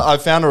gang. I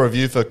found a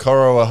review for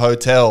Corowa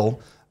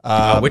Hotel.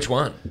 Which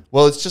one?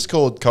 Well, it's just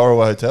called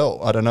Corowa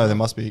Hotel. I don't know. There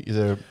must be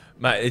either.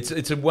 Mate,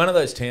 it's one of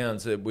those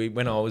towns that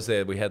when I was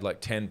there, we had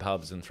like 10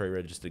 pubs and 3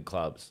 registered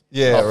clubs.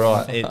 Yeah,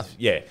 right.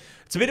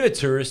 It's a bit of a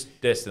tourist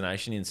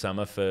destination in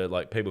summer for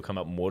like people come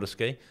up and water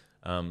ski,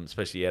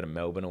 especially out of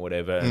Melbourne or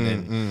whatever. And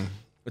then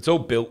it's all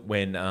built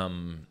when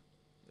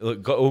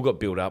all got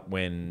built up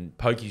when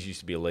pokies used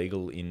to be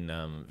illegal in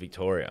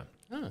Victoria.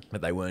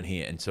 But they weren't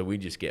here, and so we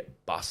just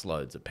get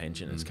busloads of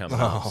pensioners coming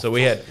up. So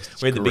we had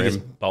the biggest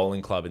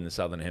bowling club in the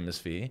Southern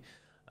Hemisphere.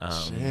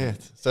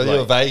 Shit. So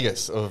you're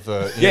Vegas of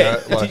Did you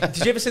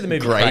ever see the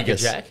movie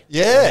Vegas. Crackerjack?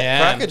 Yeah,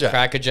 Crackerjack.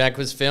 Crackerjack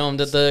was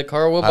filmed at the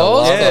Corowa I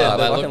Bowls love Club. that.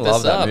 I looked fucking this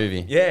love that up.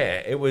 movie.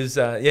 Yeah, it was.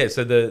 So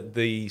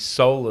the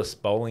soulless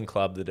bowling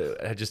club that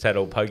had just had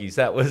all pokies.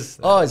 That's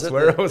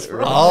where it was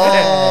from.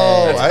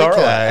 Oh, That's Corowa.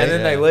 okay. And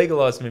then they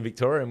legalised them in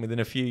Victoria, and within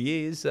a few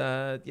years,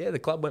 the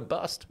club went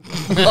bust.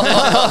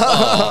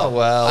 Oh,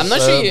 well. I'm not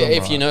sure serve them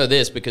if you right. know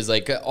this because,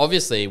 like,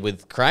 obviously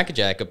with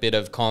Crackerjack, a bit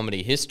of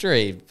comedy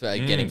history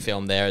getting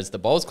filmed there as the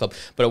Bowls Club.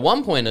 But at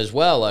one point as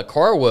well,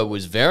 Corowa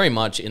was very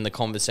much in the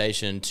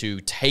conversation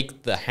to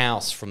take the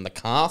house from the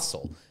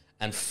castle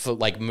and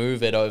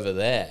move it over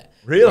there.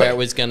 Really? Where it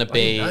was going to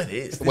be, know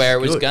this. This where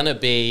is it was good. going to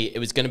be, it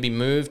was going to be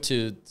moved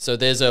to. So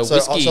there's a So,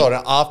 whiskey.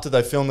 after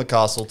they filmed the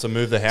castle to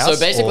move the house? So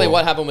basically, or-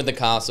 what happened with the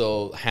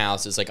castle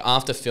house is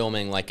after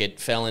filming, it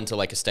fell into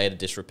a state of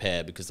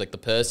disrepair because the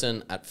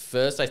person at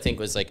first I think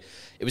was it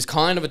was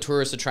kind of a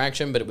tourist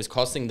attraction, but it was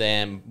costing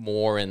them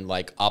more in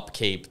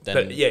upkeep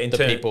than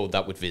the people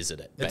that would visit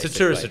it. It's a basically.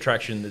 tourist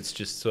attraction that's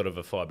just sort of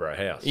a fibro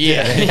house.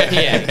 Yeah,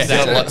 yeah, exactly.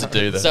 There's a lot to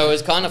do there. So it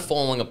was kind of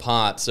falling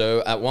apart.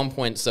 So at one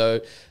point,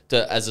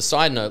 as a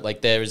side note,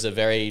 there's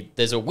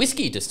a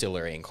whiskey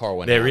distillery in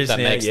Corowa There now is that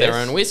now, makes their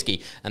yes. own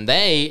whiskey, and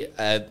they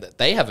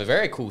have a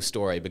very cool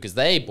story because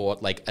they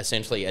bought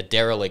essentially a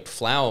derelict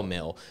flour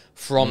mill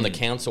from the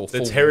council.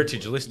 That's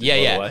heritage listed, by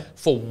the way.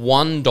 for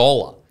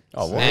 $1.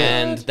 Oh, wow.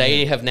 And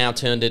they have now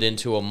turned it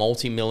into a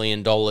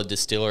multi-million-dollar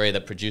distillery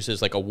that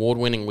produces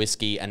award-winning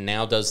whiskey and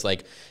now does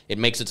it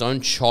makes its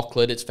own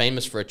chocolate. It's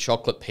famous for a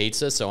chocolate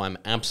pizza, so I'm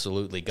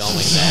absolutely going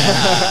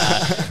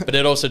there. But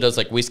it also does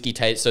whiskey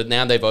taste. So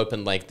now they've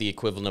opened the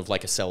equivalent of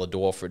a cellar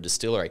door for a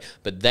distillery.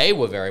 But they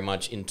were very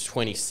much in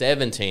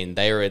 2017.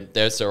 There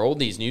are all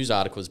these news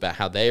articles about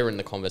how they were in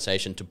the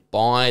conversation to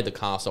buy the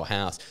castle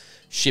house,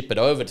 ship it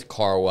over to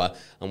Corowa,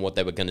 and what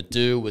they were going to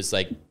do was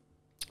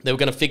they were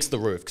going to fix the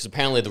roof because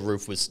apparently the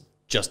roof was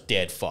just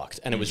dead fucked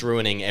and it was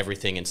ruining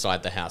everything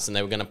inside the house. And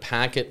they were going to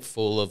pack it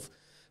full of...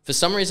 For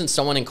some reason,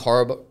 someone in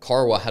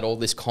Corowa had all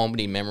this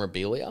comedy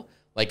memorabilia,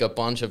 like a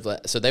bunch of,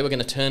 so they were going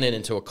to turn it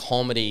into a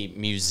comedy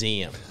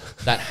museum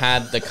that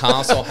had the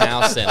castle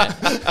house in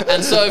it.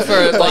 And so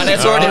for like,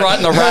 It's already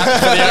writing the rap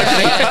for the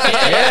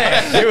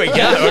Yeah, here we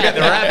go. We got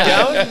the rap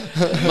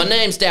going. my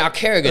name's Dow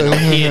Kerrigan.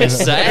 I'm here to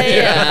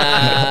say,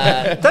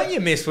 Don't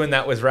you miss when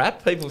that was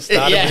rap? People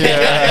started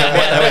Yeah.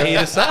 what they were here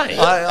to say.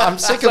 I'm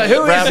sick So of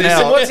who is rap this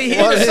now. and what's he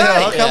here to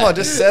say? Come on,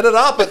 just set it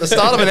up at the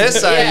start of an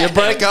essay. Yeah. You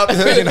break up,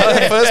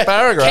 the first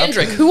paragraph.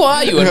 Kendrick, who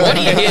are you and what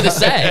are you here to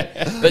say?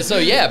 But so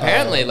yeah,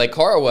 apparently like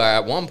Corowa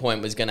at one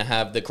point was going to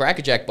have the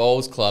Crackerjack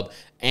Bowls Club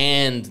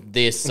and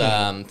this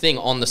thing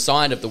on the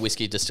side of the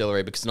whiskey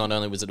distillery, because not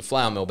only was it a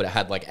flour mill, but it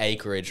had like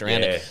acreage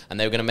around it, and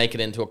they were going to make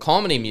it into a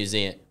comedy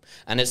museum.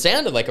 And it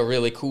sounded like a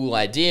really cool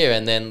idea.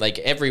 And then like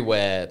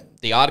everywhere,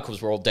 the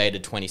articles were all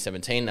dated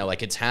 2017. They're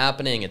like, it's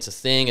happening, it's a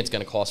thing, it's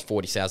going to cost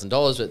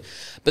 $40,000.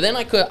 But then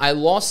I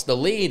lost the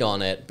lead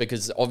on it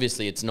because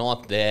obviously it's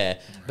not there.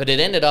 But it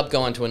ended up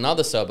going to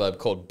another suburb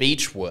called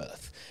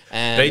Beechworth.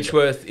 And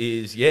Beechworth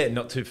is,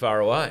 not too far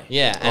away.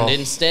 yeah, and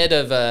instead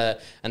of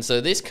and so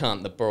this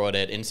cunt that brought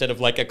it, instead of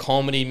like a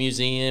comedy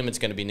museum, it's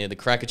going to be near the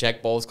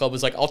Crackerjack Bowls Club,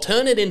 was like, I'll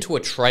turn it into a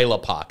trailer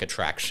park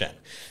attraction.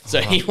 So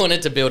he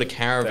wanted to build a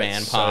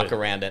caravan park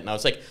around it, and I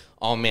was like,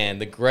 oh man,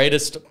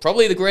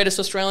 probably the greatest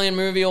Australian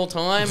movie all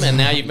time, and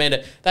now you've made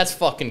it. That's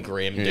fucking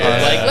grim, dude.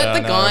 Like,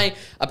 let the guy,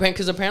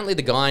 because apparently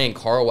the guy in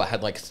Corowa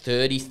had like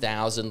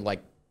 30,000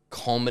 like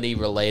comedy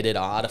related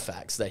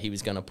artifacts that he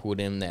was going to put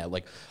in there,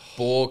 like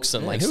books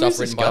and like stuff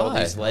written by all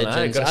these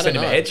legends. Got to send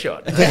him a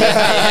headshot.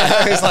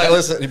 He's like,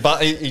 listen,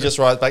 but he just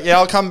writes back,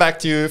 I'll come back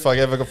to you if I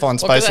ever find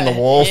space on the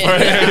wall for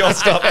your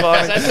stuff.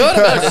 I thought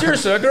about it.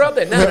 Seriously, I grew up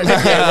there. No,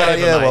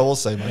 Well, we'll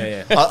see,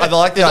 mate. I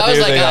like the I was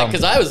idea like,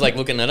 because I was like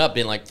looking it up,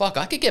 being like, "Fuck,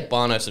 I could get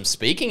Barno some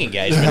speaking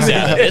engagements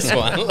out of this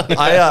one."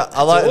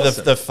 I like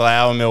awesome. the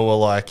flour mill were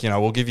like,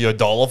 we'll give you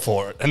 $1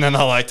 for it, and then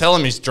they're like, tell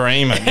him he's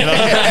dreaming,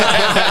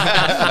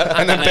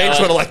 and then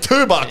Beechwood are like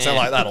 $2. They're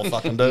like, that'll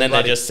fucking do. And then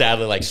they just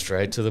sadly like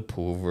straight to the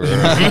pool room.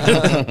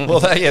 well,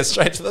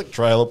 straight to the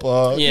trailer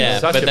park. Yeah,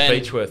 Such but a then,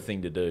 Beechworth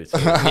thing to do. Too.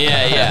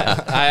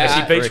 yeah.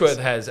 Actually, Beechworth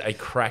has a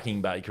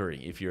cracking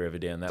bakery if you're ever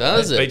down that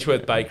Does way. it?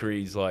 Beechworth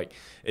Bakery is like,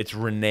 it's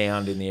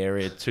renowned in the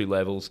area, 2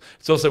 levels.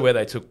 It's also where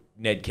they took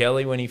Ned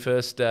Kelly when he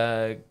first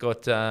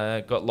got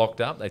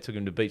locked up. They took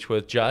him to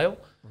Beechworth jail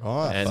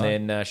and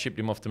then shipped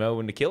him off to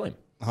Melbourne to kill him.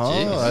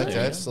 Oh,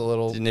 okay. It's a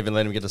little. Didn't even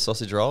let him get a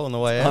sausage roll on the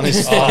way out.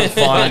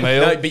 Final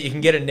meal. No, but you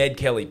can get a Ned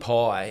Kelly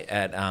pie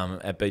at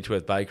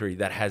Beechworth Bakery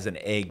that has an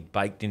egg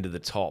baked into the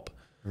top.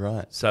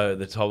 Right. So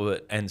the top of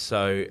it, and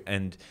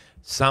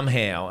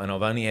somehow, and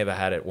I've only ever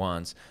had it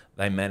once,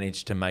 they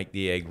managed to make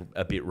the egg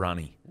a bit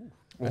runny.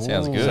 That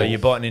sounds good. So you're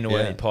biting into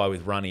a pie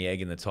with runny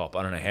egg in the top.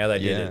 I don't know how they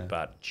did it,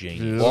 but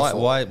genius.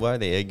 Why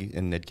the egg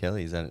in Ned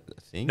Kelly? Is that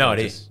a thing? No, Or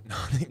it just-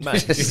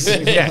 is.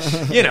 Mate,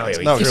 yeah, you know how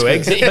he threw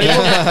eggs at people.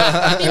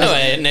 You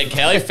know, Ned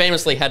Kelly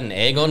famously had an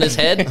egg on his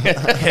head.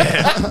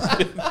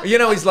 You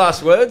know his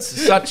last words,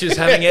 such as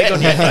having egg on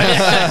your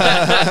face.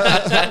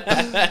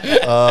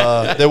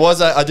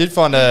 I did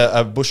find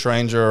a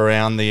bushranger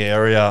around the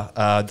area.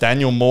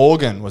 Daniel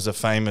Morgan was a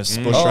famous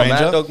bushranger.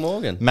 Mad Dog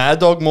Morgan. Mad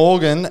Dog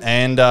Morgan,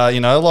 and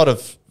a lot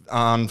of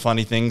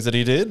unfunny things that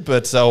he did,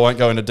 but I won't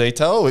go into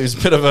detail. He was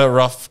a bit of a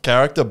rough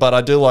character, but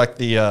I do like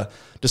the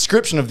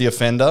description of the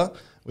offender,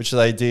 which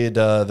they did.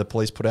 The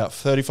police put out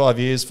 35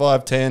 years,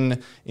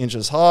 5'10"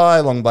 inches high,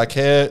 long black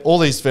hair, all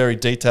these very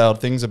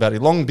detailed things about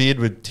it. Long beard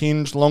with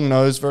tinge, long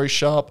nose, very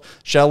sharp,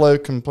 shallow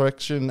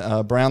complexion,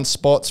 brown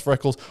spots,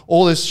 freckles,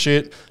 all this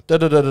shit,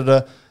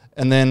 da-da-da-da-da.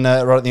 And then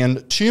right at the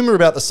end, tumour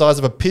about the size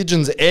of a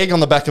pigeon's egg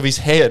on the back of his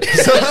head. Maybe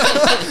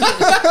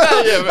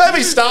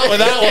start with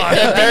that one.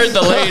 Buried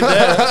the lead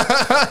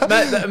there.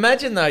 Mate,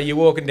 imagine though, you're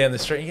walking down the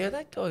street and you go,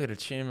 that guy got a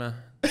tumour.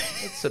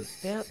 It's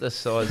about the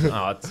size.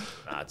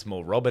 It's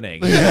more robin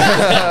egg. No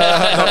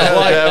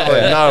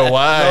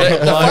way.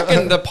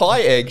 The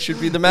pie egg should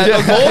be the Mad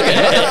Dog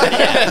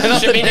Morgan.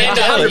 Should be named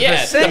after.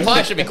 Yeah, the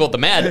pie should be called the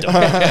Mad Dog.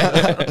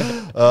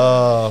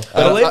 I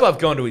believe I've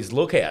gone to his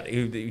lookout,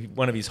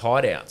 one of his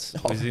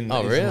hideouts. Was in,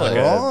 really?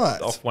 Right.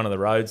 off one of the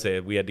roads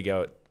there. We had to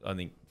go, I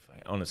think,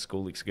 on a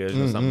school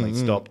excursion or something.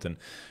 Stopped and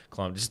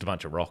climbed just a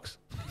bunch of rocks.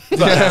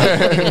 And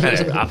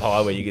up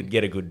high where you could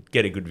get a good view.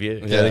 Get a good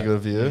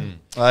view.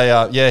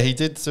 He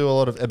did do a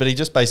lot of, but he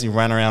just basically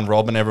ran around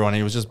robbing everyone.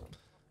 He was just,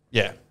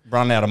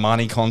 running out of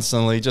money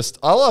constantly.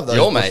 I love those.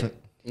 Your mate.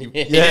 You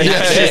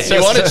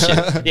wanted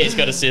shit. Yeah, he's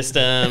got a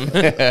system.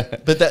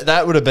 But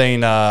that would have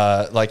been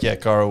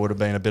Corowa would have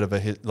been a bit of a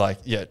hit.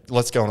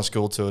 Let's go on a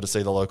school tour to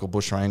see the local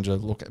bushranger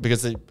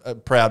because the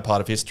proud part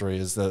of history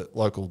is the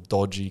local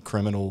dodgy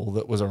criminal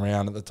that was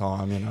around at the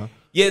time.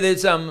 Yeah,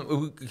 there's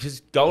because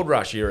Gold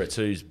Rush era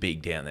too is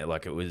big down there.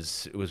 Like it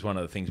was one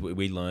of the things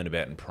we learned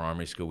about in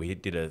primary school. We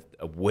did a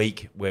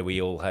week where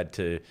we all had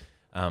to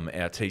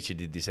our teacher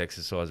did this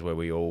exercise where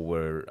we all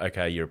were,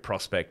 okay, you're a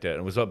prospector. And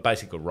it was like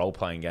basically a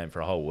role-playing game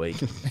for a whole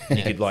week.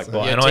 You could like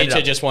buy. Your And I ended teacher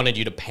up- just wanted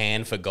you to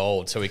pan for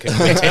gold so he could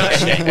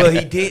pretend. well,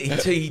 he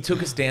did. He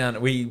took us down.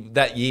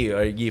 That year,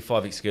 a year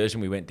 5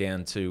 excursion, we went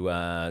down to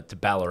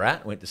Ballarat,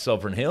 went to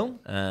Sovereign Hill,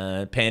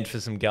 panned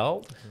for some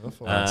gold,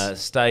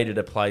 stayed at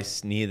a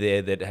place near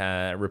there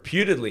that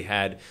reputedly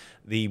had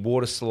the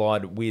water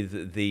slide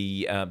with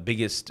the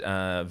biggest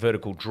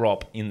vertical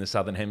drop in the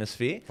Southern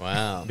Hemisphere.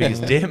 Wow.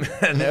 Biggest dip.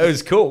 And it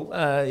was cool.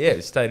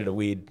 We stayed at a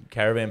weird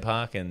caravan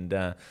park.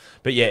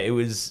 But yeah, it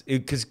was,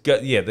 because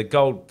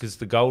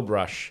the gold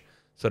rush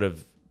sort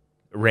of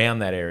around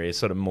that area,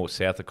 sort of more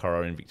south of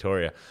Corowa in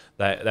Victoria,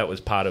 that was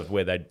part of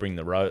where they'd bring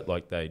the road,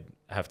 like they'd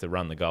have to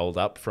run the gold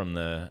up from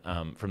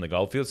the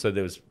goldfields. So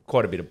there was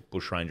quite a bit of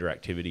bushranger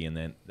activity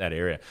in that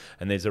area.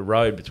 And there's a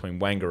road between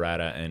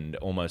Wangaratta and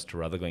almost to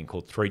Rutherglen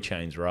called Three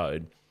Chains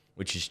Road,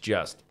 which is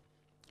just,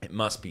 it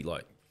must be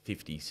like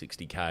 50,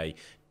 60K,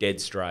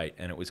 dead straight.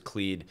 And it was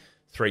cleared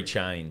 3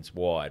 chains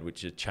wide,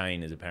 which a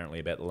chain is apparently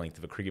about the length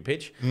of a cricket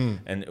pitch.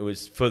 And it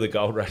was for the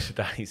gold rush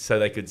days, so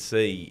they could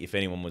see if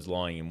anyone was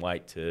lying in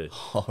wait to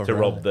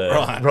rob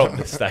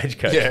the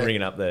stagecoach,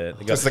 bringing up the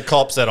Because the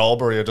cops at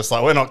Albury are just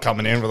like, we're not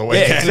coming in for the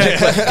weekend. Yeah,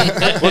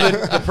 exactly.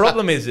 Well, the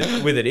problem is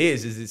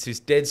it's this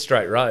dead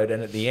straight road,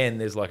 and at the end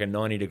there's like a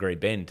 90-degree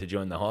bend to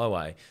join the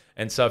highway.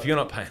 And so if you're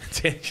not paying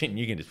attention,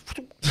 you can just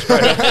straight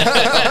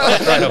off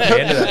the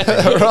end of that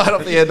thing. Right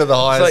off the end of the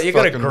highest. So you've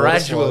got to fucking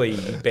gradually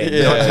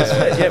bend. Not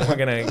just, we're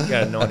going to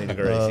go 90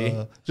 degrees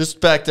here. Just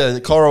back to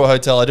the Corowa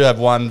Hotel, I do have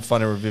one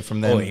funny review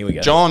from them. Oh, here we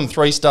go. John,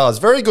 3 stars.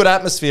 Very good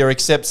atmosphere,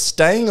 except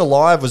Staying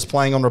Alive was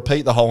playing on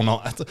repeat the whole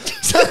night.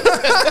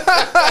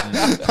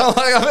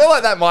 I feel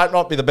like that might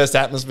not be the best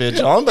atmosphere,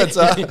 John, but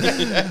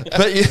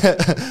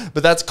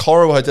that's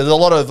Corowa Hotel. There's a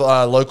lot of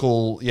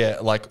local,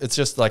 like it's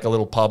just like a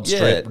little pub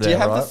strip. Do you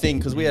have the right? thing?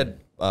 Because we had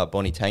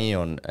Bonnie Tangy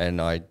on, and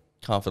I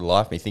can't for the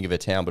life of me think of her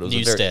town, but it was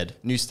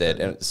Newstead,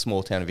 and it's a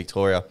small town in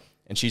Victoria.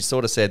 And she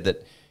sort of said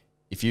that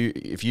if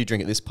you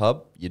drink at this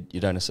pub, you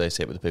don't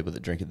associate with the people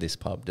that drink at this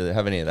pub. Do they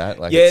have any of that?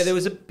 Like, yeah, there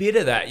was a bit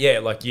of that. Yeah,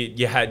 like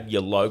you had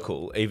your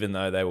local, even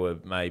though they were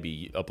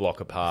maybe a block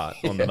apart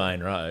on the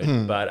main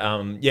road. But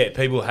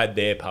people had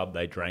their pub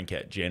they drank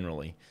at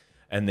generally.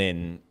 And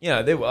then,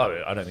 I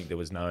don't think there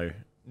was no,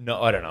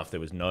 I don't know if there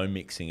was no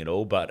mixing at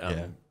all, but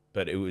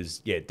it was,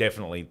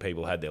 definitely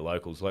people had their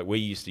locals. Like we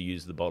used to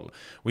use the bottle.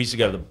 We used to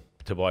go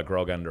to buy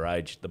grog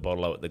underage, the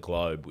bottle at the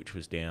Globe, which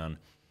was down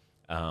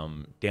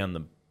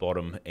the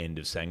bottom end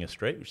of Sanger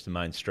Street, which is the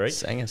main street.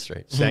 Sanger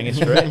Street.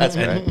 That's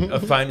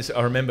great.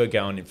 I remember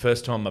going,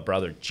 first time my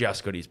brother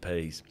just got his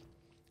P's.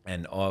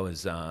 And I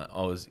was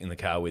in the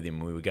car with him.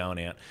 We were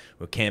going out.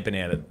 We were camping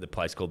out at the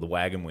place called the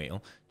Wagon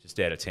Wheel, just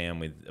out of town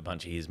with a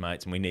bunch of his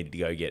mates, and we needed to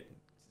go get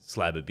a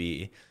slab of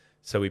beer.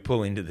 So we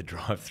pull into the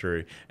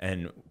drive-through,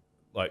 and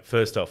like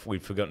first off,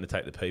 we'd forgotten to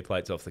take the P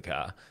plates off the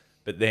car.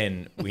 But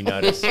then we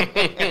noticed our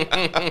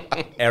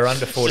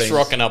under 14s Just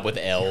rocking up with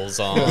L's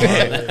on.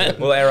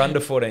 Well, our under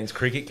 14s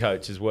cricket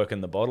coach is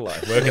working the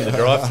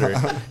drive-through,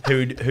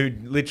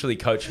 who'd literally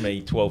coached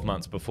me 12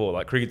 months before.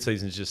 Like cricket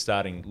season's just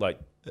starting. Like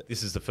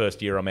this is the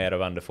first year I'm out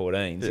of under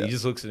 14s. He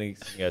just looks at me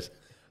and goes,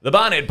 "The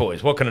Barnett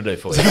boys, what can I do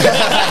for you?"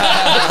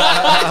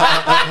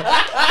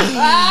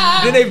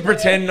 Didn't even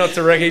pretend not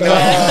to recognise.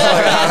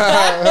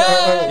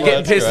 You're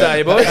getting pissed, are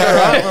you, boys? All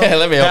right.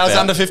 Let me help How's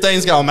out. under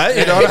 15s going, mate?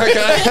 You doing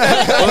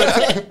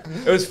okay?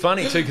 It was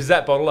funny too because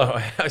that bottle,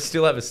 I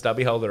still have a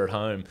stubby holder at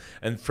home,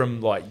 and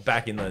from like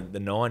back in the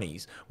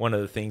 90s, one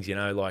of the things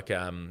like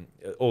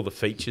all the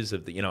features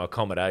of the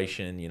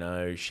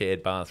accommodation,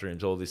 shared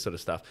bathrooms, all this sort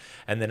of stuff,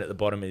 and then at the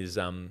bottom is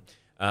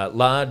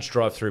large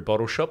drive-through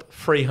bottle shop,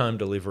 free home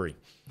delivery.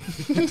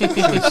 Which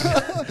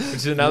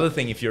is another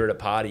thing. If you're at a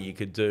party, you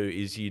could do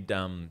is you'd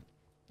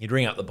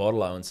ring up the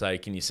bottle-o and say,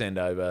 "Can you send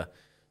over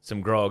some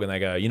grog?" And they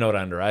go, "You're not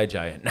underage,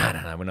 are you?"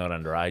 No, we're not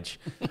underage.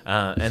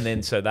 And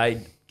then so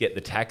they get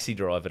the taxi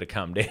driver to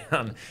come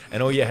down,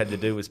 and all you had to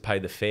do was pay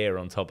the fare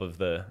on top of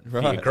the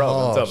your grog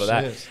on top of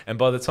that. And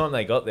by the time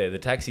they got there, the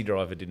taxi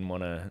driver didn't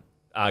want to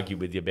argue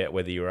with you about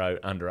whether you were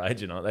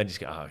underage or not. They just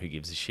go, "Oh, who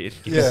gives a shit?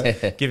 Give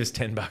us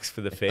 $10 for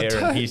the fare,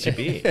 and here's your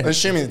beer." I'm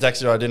assuming the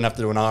taxi driver didn't have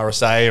to do an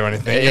RSA or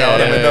anything. You know what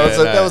I mean?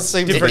 That was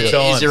seemed different to be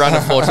time. He's your under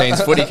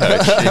 14s footy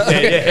coach.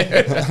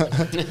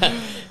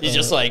 He's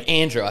just like,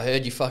 "Andrew, I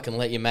heard you fucking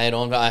let your mate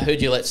on, but I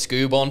heard you let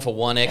Scoob on for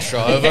one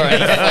extra over,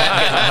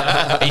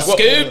 and he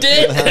scoobed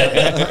it."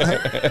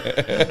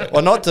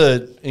 Well, not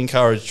to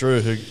encourage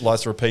Drew, who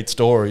likes to repeat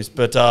stories,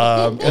 but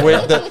the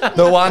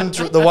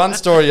one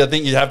story I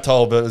think you have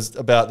told, but it was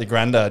about the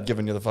granddad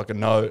giving you the fucking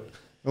note.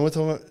 Remember what we're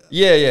talking about?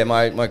 Yeah.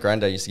 My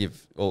granddad used to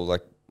give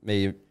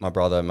me, my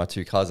brother, my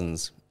 2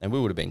 cousins, and we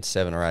would have been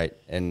 7 or 8,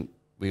 and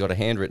we got a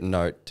handwritten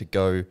note to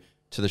go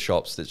to the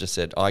shops that just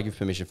said, "I give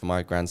permission for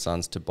my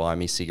grandsons to buy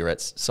me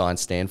cigarettes," signed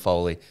Stan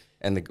Foley.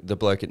 And the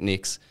bloke at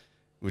Nick's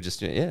would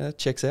just, that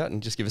checks out,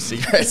 and just give us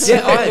cigarettes.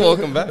 Yeah, walk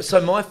them back.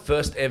 So my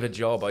first ever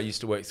job, I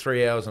used to work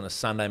 3 hours on a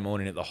Sunday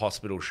morning at the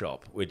hospital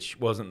shop, which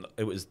wasn't.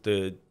 It was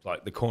the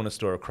corner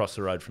store across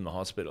the road from the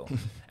hospital,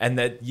 and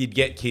that you'd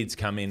get kids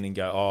come in and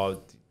go,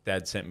 "Oh,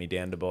 Dad sent me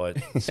down to buy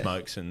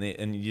smokes," and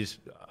you just.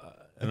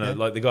 And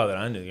like the guy that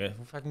owned it, you go,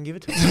 well, fucking give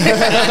it to him.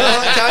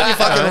 Can't you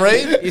fucking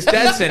read? His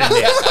dad sent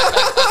him down.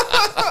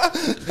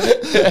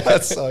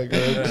 That's so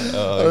good.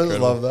 I just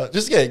love that.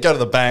 Just go to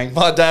the bank.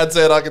 My dad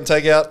said I can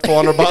take out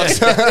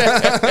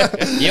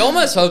 $400. You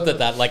almost hope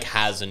that like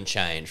hasn't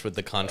changed with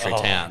the country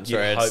towns,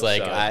 where it's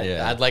like so.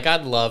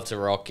 I'd love to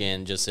rock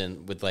in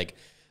with like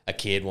a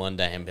kid one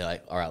day and be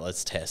like, all right,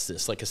 let's test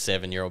this. Like a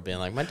 7-year-old being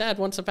like, my dad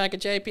wants a pack of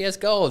JPS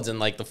Golds, and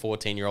like the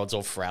 14-year-old's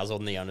all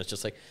frazzled, and the owner's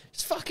just like,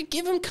 just fucking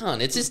give him,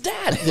 cunt. It's his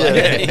dad.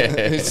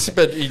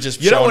 But he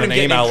just You don't want an to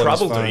get email in on his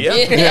trouble, do phone. you?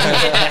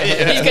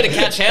 He's gonna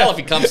catch hell if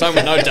he comes home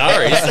with no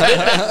diaries.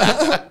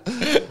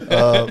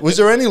 Was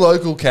there any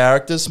local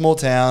characters, small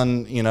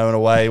town, in a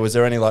way? Was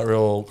there any like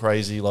real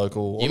crazy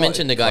local? You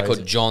mentioned a guy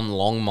called John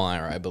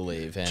Longmire, I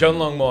believe. And John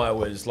Longmire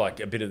was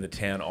like a bit of the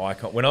town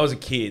icon. When I was a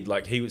kid,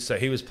 like he was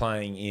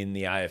playing in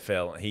the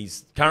AFL.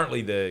 He's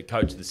currently the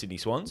coach of the Sydney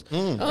Swans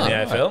in the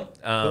AFL.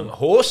 Old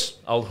horse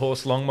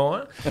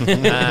Longmire.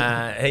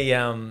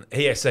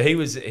 So he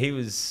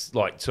was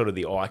like sort of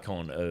the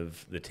icon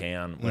of the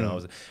town when I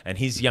was, and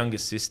his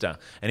youngest sister.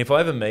 And if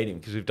I ever meet him,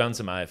 because we've done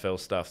some AFL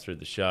stuff through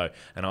the show,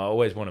 and I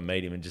always want to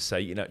meet him and just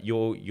say,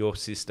 your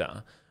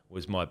sister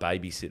was my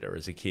babysitter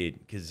as a kid,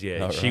 because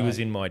she was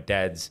in my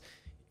dad's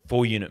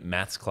 4-unit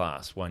maths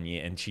class one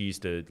year, and she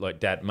used to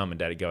mum and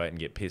dad would go out and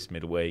get pissed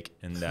middle-week,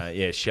 and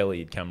Shelley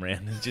would come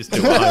around and just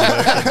do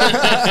homework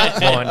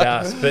and mind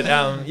us. But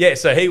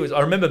so he was.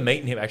 I remember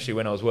meeting him actually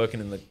when I was working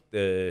in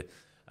the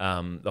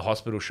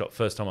hospital shop.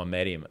 First time I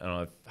met him, and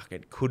I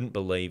fucking couldn't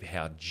believe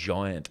how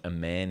giant a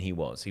man he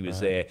was. He was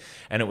there,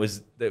 and it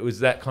was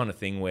that kind of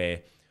thing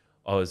where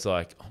I was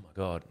like, oh my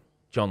God,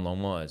 John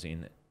Longmire's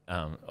in.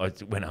 I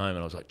went home and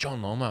I was like,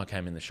 John Longmire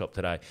came in the shop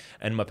today,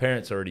 and my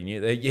parents already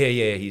knew.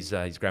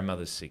 His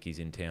grandmother's sick. He's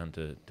in town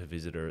to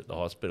visit her at the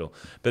hospital.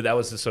 But that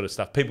was the sort of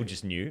stuff people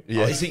just knew.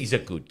 Yeah. He's a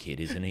good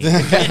kid, isn't he?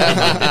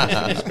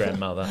 His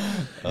grandmother.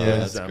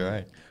 That's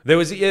great. There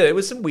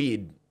was some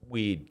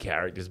weird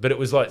characters, but it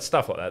was like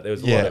stuff like that. There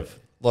was a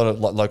lot of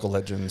like, local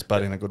legends,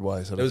 but in a good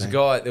way. There was a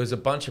guy. There was a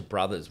bunch of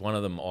brothers. One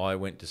of them I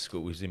went to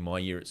school. Was in my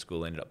year at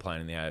school. Ended up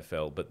playing in the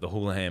AFL. But the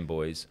Houlihan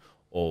boys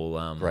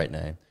all great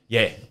name.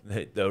 Yeah,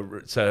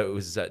 so it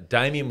was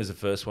Damien was the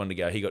first one to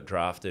go. He got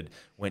drafted,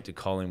 went to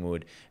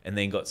Collingwood, and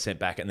then got sent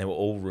back. And there were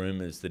all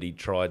rumours that he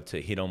tried to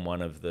hit on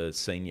one of the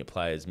senior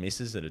players'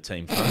 misses at a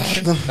team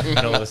function,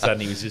 and all of a sudden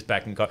he was just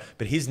back in. But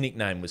his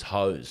nickname was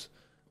Hose.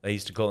 They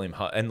used to call him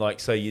Hose, and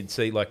so you'd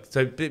see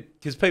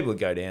because people would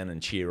go down and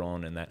cheer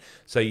on and that.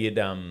 So you'd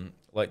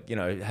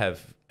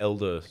have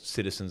elder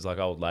citizens like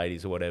old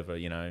ladies or whatever,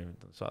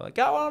 so like,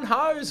 go on,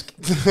 Hose.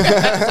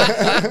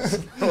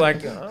 Like, why they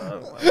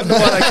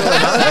call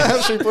him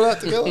Hose? Should we put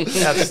that together?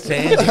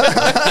 Outstanding.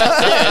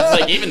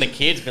 It's like even the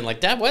kids been like,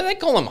 Dad, why do they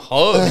call him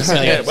Hose?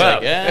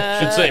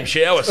 Should see him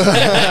shower. Give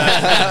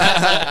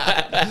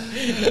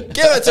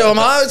it to him,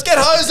 Hose. Get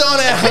Hose on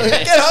out.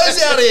 Get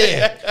Hose out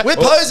here. Whip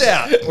Hose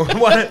out.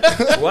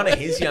 One of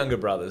his younger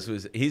brothers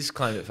his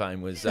claim to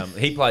fame was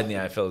he played in the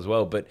AFL as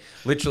well, but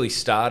literally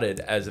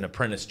started as an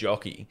apprentice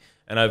jockey,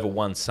 and over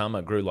one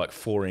summer grew like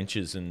 4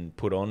 inches and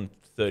put on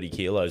 30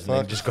 kilos, and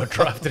then just got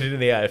drafted into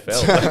the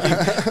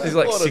AFL. He's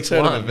like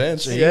 6'1".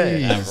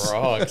 That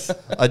rocks.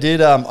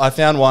 I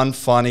found one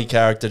funny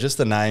character. Just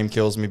the name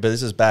kills me, but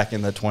this is back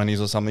in the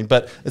 20s or something.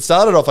 But it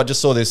started off, I just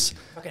saw this.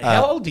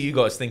 How old do you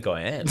guys think I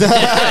am? Do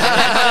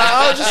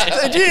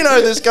you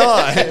know this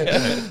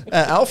guy?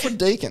 Alfred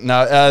Deakin.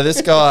 No,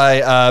 this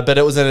guy, but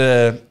it was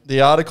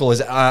the article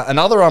is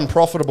another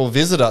unprofitable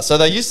visitor. So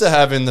they used to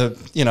have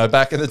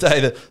back in the day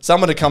that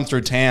someone would come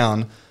through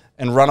town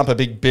and run up a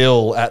big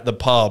bill at the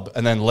pub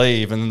and then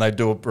leave, and then they'd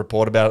do a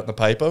report about it in the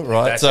paper,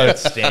 right? That's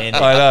outstanding.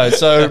 I know.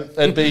 So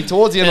it'd be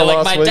towards the end of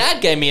last week. My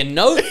dad gave me a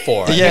note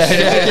for it.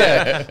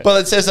 Yeah.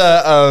 But it says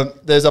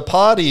there's a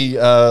party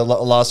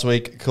last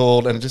week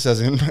called, and it just says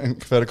in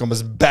inverted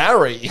commas,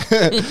 Barry,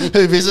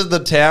 who visited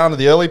the town in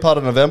the early part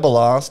of November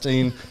last.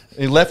 He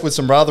left with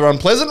some rather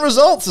unpleasant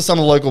results to some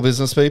of the local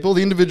business people.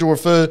 The individual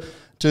referred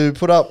to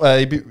put up,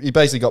 he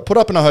basically got put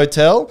up in a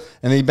hotel,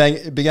 and he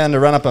began to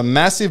run up a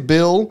massive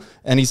bill,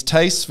 and his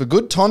taste for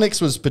good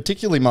tonics was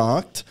particularly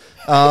marked.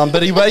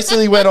 But he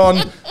basically went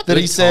on that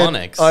he said,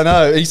 tonics. I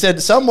know, he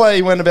said some way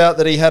he went about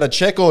that he had a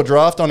cheque or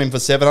draft on him for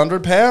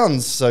 £700.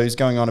 So he's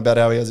going on about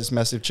how he has this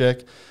massive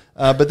cheque.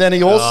 But then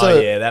he also... Oh,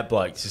 yeah, that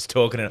bloke's just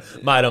talking to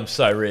him. Mate, I'm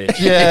so rich.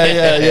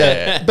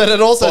 Yeah. But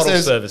it also Bottle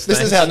says... service, this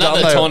thanks. is how dumb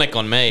Another tonic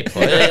on me,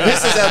 please.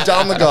 This is how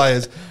dumb the guy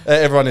is.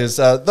 Everyone is.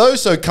 Though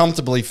so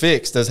comfortably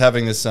fixed as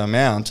having this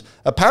amount,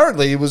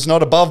 apparently he was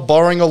not above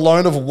borrowing a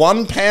loan of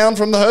 £1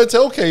 from the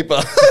hotel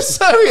keeper.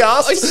 So he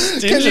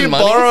asked, can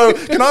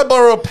I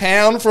borrow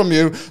 £1 from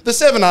you? The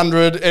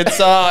 700,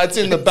 it's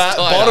in the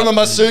bottom of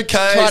my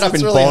suitcase. Tied up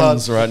it's in really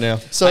bonds hard. right now.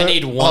 So I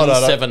need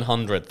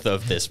 1/700th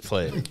of this,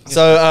 please.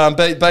 So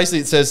basically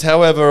it says,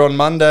 however, on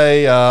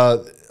Monday, I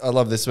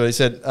love this, but he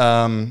said,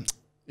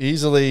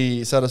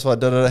 easily satisfied.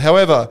 Da, da, da.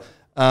 However,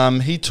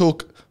 he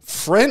took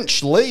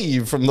French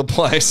leave from the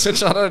place,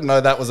 which I don't know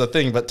that was a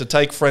thing, but to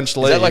take French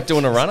leave. Is that like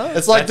doing a runner?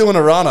 It's like doing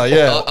a runner,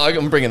 yeah.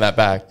 I'm bringing that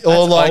back.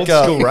 Or like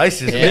old school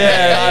racism.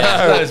 Yeah,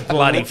 I know. Those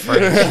bloody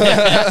French.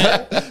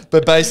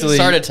 But basically,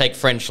 Sorry to take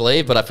French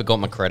leave, but I forgot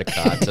my credit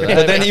card today.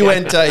 but then he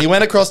went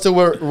across to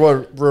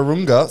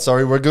Wagunya,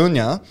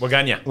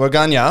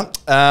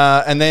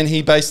 and then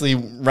he basically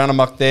ran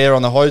amok there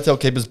on the hotel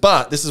keepers.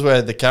 But this is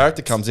where the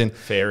character comes in.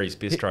 Fairies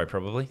Bistro,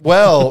 probably.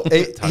 Well,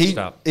 Touched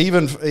up.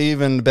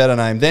 even better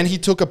name. Then he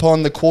took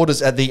upon the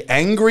quarters at the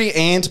Angry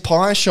Ant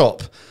Pie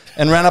Shop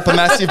and ran up a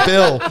massive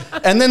bill.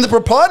 And then the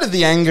proprietor of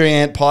the Angry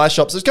Ant Pie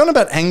Shop, so it's going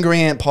about Angry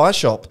Ant Pie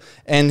Shop,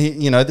 and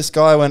he, this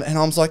guy went, and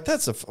I was like,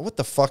 what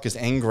the fuck is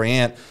Angry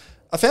Ant?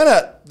 I found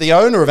out the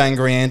owner of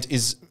Angry Ant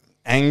is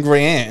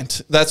Angry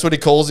Ant. That's what he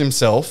calls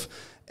himself.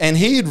 And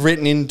he had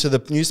written into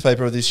the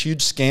newspaper of this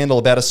huge scandal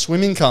about a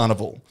swimming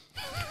carnival.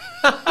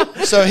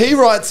 So he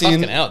writes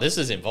in. Fucking hell, this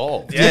is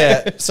involved.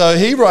 Yeah. So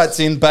he writes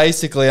in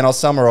basically, and I'll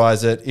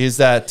summarize it, is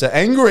that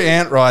Angry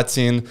Ant writes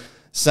in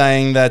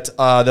saying that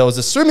there was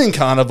a swimming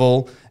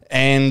carnival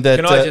and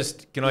that.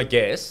 Can I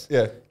guess?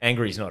 Yeah.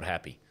 Angry's not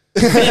happy.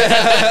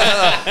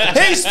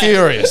 He's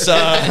furious.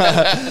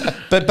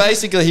 But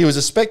basically, he was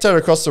a spectator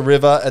across the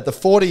river at the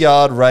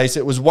 40-yard race.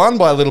 It was won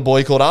by a little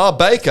boy called R.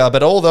 Baker,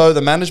 but although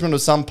the management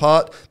of some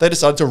part, they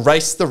decided to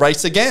race the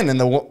race again, and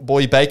the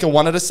boy Baker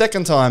won it a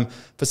second time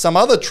for some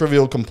other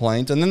trivial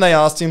complaint. And then they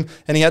asked him,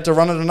 and he had to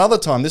run it another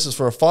time. This is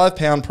for a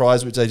 £5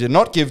 prize, which they did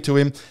not give to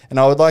him. And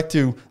I would like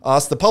to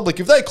ask the public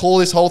if they call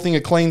this whole thing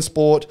a clean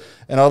sport,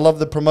 and I'd love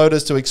the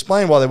promoters to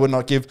explain why they would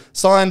not give.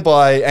 Signed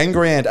by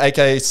Angry Ant,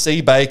 aka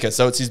C. Baker.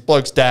 So it's his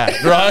bloke's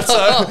dad, right?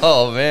 So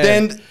Oh, man.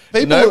 then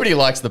people, Nobody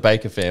likes the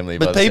Baker family.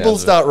 but people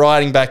start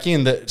writing back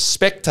in. The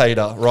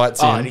Spectator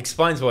writes Oh, it in.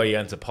 explains why he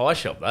owns a pie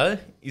shop, though.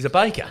 He's a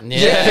baker.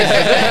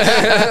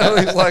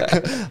 Yeah. He's like,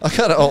 I'm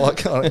going to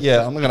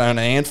own an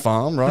ant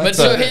farm, right? But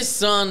so his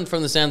son,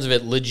 from the sounds of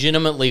it,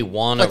 legitimately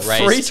won a race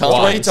three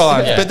twice. three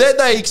times. Yeah. But then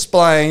they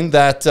explained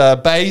that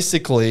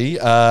basically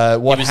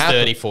what He was happened.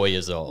 34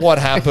 years old. What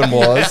happened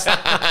was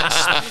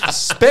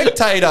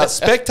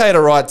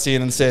Spectator writes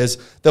in and says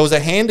there was a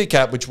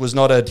handicap which was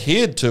not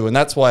adhered to, and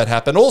that's why it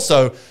happened.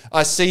 Also,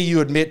 I see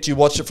you admit you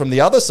watched it from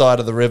the other side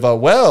of the river.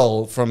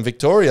 Well, from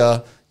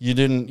Victoria,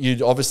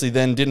 you obviously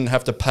then didn't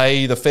have to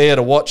pay the fare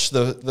to watch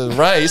the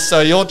race,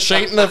 so you're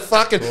cheating the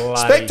fucking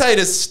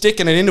Spectator's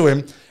sticking it into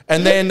him.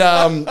 And then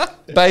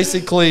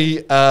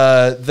basically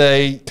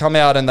they come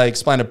out and they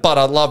explain it. But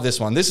I love this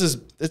one.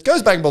 It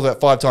goes back and forth about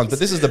 5 times, but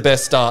this is the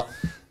best start.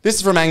 This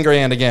is from Angry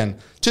Ant again.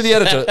 To the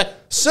editor,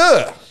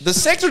 Sir, the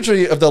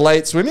secretary of the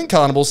late swimming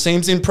carnival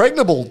seems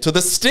impregnable to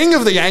the sting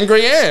of the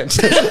Angry Ant.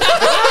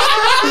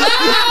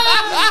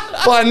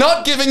 By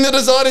not giving the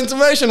desired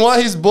information,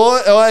 why this boy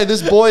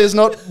has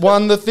not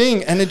won the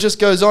thing. And it just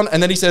goes on.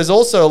 And then he says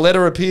also a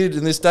letter appeared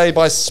in this day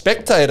by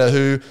Spectator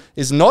who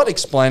is not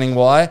explaining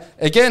why.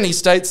 Again, he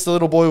states the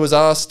little boy was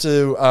asked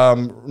to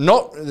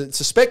the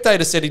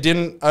Spectator said he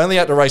only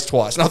had to race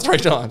twice, not 3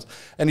 times.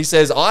 And he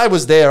says, I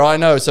was there, I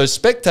know. So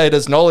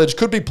Spectator's knowledge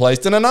could be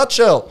placed in a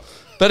nutshell.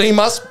 But he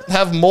must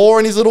have more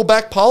in his little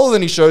back parlour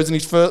than he shows in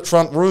his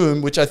front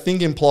room, which I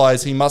think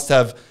implies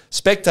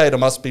Spectator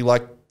must be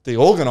like the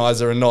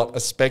organizer and not a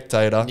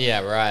spectator.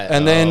 Yeah, right.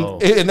 And then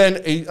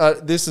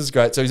this is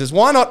great. So he says,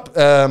 why not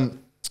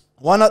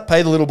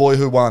pay the little boy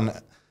who won?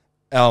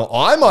 Son,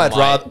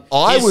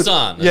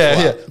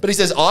 Yeah. But he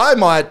says, I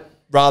might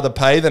rather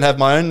pay than have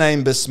my own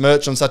name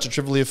besmirched on such a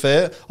trivial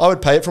affair. I would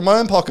pay it from my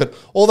own pocket.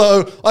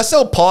 Although I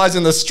sell pies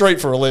in the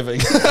street for a living.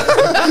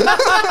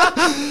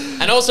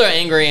 And also,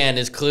 Angry Ant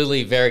is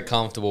clearly very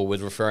comfortable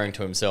with referring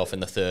to himself in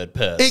the third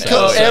person.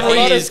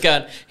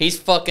 He's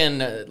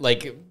fucking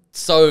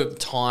so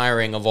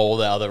tiring of all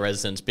the other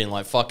residents being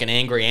like, fucking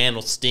Angry Ant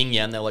will sting you,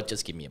 and they're like,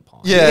 just give me a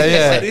pie.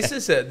 Yeah.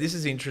 So this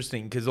is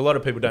interesting because a lot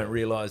of people don't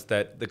realise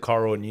that the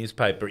Corowa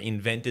newspaper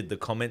invented the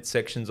comment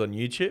sections on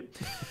YouTube.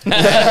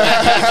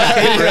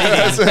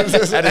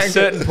 At a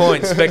certain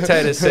point,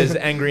 Spectator says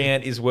Angry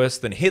Ant is worse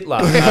than Hitler.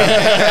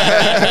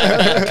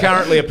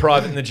 Currently a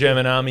private in the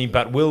German army,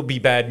 but will be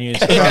bad news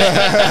for us.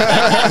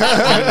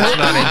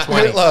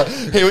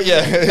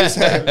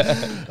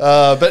 1920.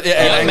 But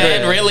yeah, Young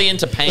man really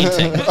into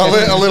painting.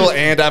 a little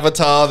ant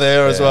avatar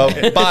there as well.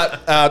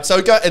 But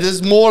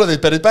there's more to this,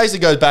 but it basically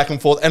goes back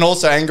and forth. And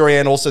also Angry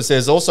Ant also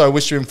says, I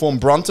wish to inform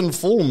Brunton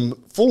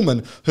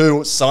Fullman,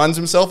 who signs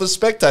himself as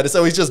Spectator.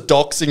 So he's just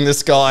doxing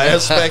this guy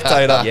as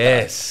Spectator.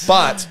 Yes.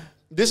 But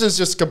This is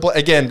just complete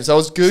again. So I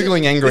was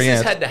googling angry This has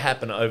ant. had to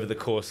happen over the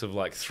course of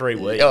like 3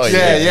 weeks. Oh,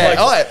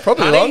 Yeah.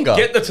 Probably honey, longer.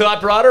 Get the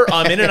typewriter.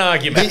 I'm in an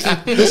argument.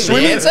 The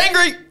swimming, Ant's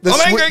angry. the,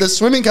 I'm angry. the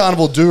swimming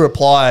carnival do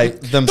reply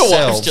The themselves.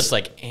 wife's just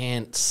like,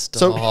 Ant,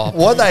 So stop.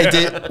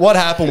 what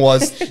happened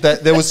was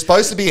that there was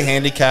supposed to be a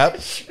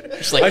handicap.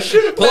 She's like,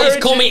 should've please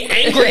married call me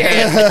Angry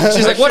Ant.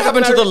 She's like, what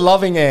happened to the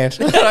loving ant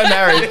that I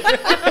married?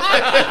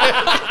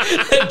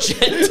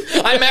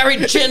 I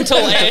married Gentle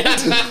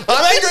Ant.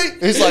 I'm angry.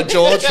 He's like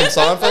George from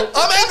Seinfeld.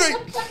 I'm angry.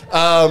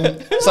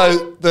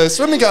 So the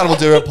swimming carnival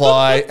do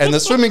reply, and the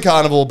swimming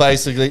carnival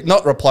basically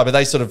not reply, but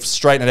they sort of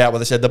straighten it out. Where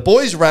they said the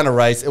boys ran a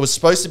race. It was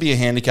supposed to be a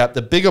handicap.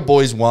 The bigger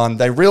boys won.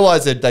 They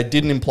realized that they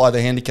didn't imply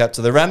the handicap,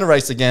 so they ran the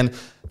race again.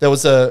 There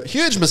was a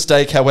huge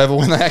mistake, however,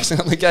 when they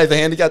accidentally gave the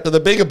handicap to the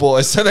bigger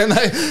boys. So then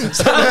then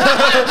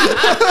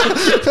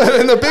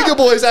the bigger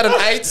boys had an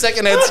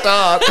 8-second head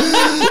start, and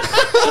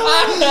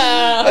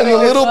the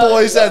little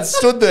boys had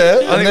stood there.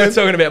 I think we're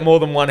talking about more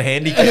than one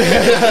handicap.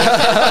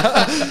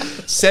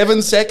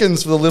 7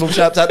 seconds for the little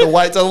chaps had to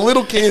wait. So the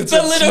little kids, The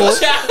had little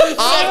small- chaps.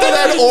 after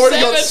they'd already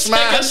got 7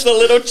 smashed. seconds, the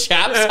little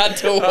chaps had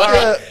to wait.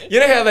 Yeah. You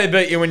know how they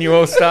beat you when you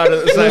all started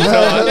at the same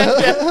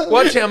time?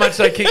 Watch how much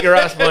they kick your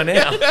ass by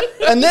now.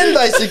 And then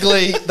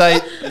basically they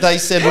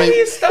said How do we.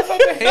 you stuff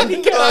up a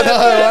handicap?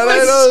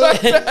 I know.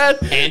 So bad.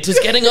 Ant is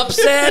getting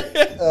upset.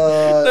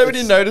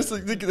 Nobody noticed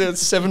the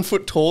 7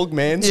 foot tall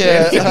man.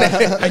 Yeah.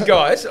 Hey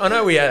guys, I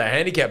know we had a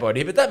handicap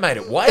idea, but that made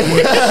it way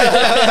worse.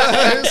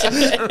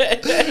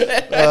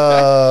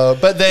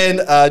 But then,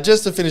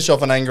 just to finish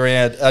off on Angry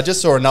Ant, I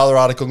just saw another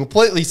article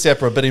completely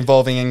separate but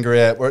involving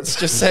Angry Ant, where it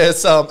just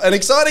says an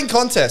exciting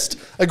contest,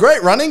 a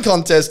great running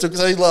contest.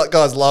 So you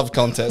guys love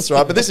contests,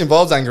 right? But this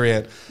involves Angry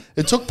Ant.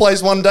 It took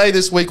place one day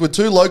this week with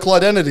 2 local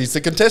identities.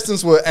 The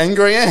contestants were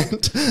Angry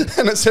Ant,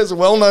 and it says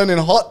well known in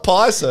hot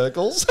pie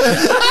circles,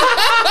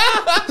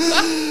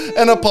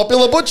 and a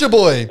popular butcher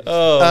boy.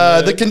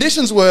 The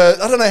conditions were,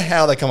 I don't know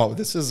how they come up with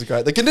this. This is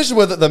great. The conditions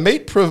were that the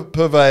meat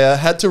purveyor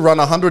had to run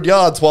 100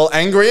 yards, while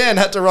Angry Ant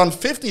had to run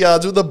 50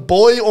 yards with a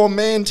boy or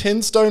man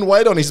 10 stone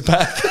weight on his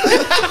back.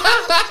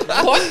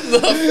 What the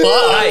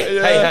fuck?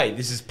 Hey,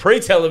 this is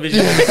pre-television.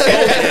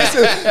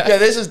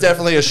 This is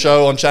definitely a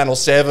show on Channel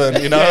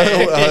 7, you know,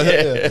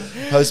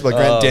 hosted by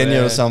Grant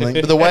Denyer or something.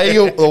 But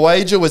the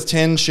wager was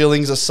 10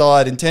 shillings a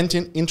side. Intense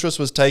interest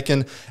was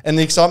taken, and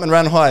the excitement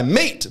ran high.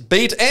 Meat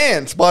beat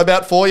Ant by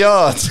about 4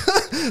 yards.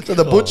 So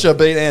the butcher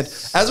beat Ant.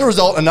 As a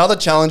result, another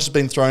challenge has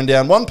been thrown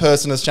down. One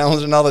person has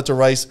challenged another to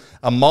race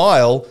a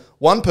mile,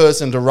 one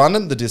person to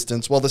run the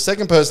distance, while the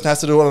second person has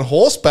to do it on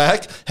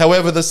horseback.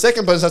 However, the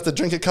second person has to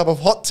drink a cup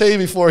of hot tea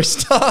before he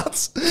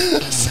starts.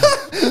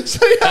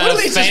 so you have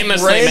these just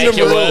Famously random make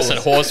you rules. worse at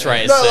horse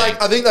racing. No,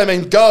 like I think they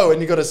mean go,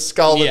 and you got to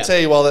scull the Yeah.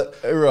 tea. While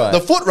Right. the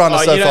foot runner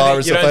so far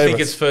is you the don't think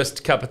favourite. it's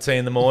first cup of tea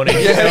in the morning?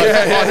 Oh, no,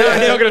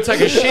 now I've got to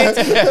take a shit.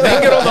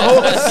 Then get on the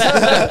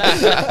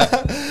horse.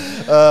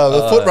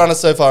 The foot runner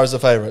so far is the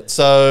favourite.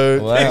 So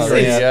Wow, there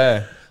you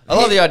go. I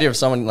love the idea of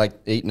someone like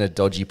eating a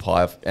dodgy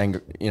pie of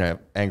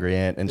angry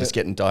ant and just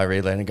getting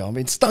diarrhea later and going,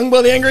 being stung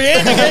by the angry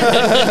ant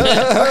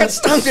again. Fucking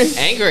stung me.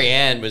 Angry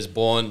Ant was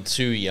born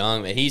too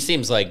young. He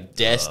seems like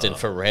destined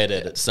for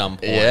Reddit at some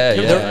point.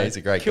 Yeah, he's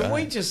a great guy. Can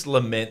we just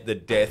lament the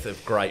death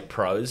of great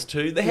pros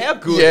too? How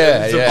good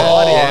Yeah, is the yeah.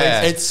 body?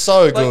 Yeah. it's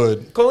so Like,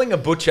 good. calling a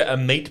butcher a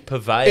meat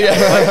purveyor.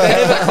 Like,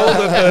 they never call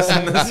the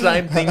person the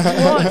same thing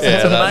twice. It's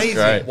that's amazing.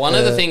 great. One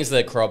of the things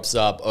that crops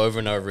up over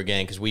and over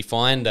again, because we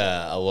find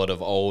a lot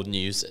of old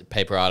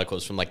newspaper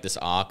articles from like this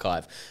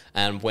archive,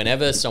 and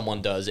whenever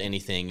someone does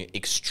anything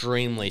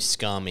extremely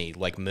scummy,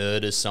 like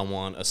murders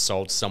someone,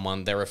 assaults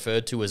someone, they're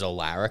referred to as a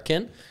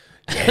larrikin.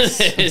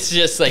 it's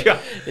just like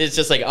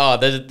oh,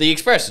 the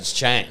expression's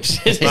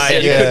changed. Mate,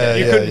 Yeah,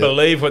 you yeah, couldn't yeah.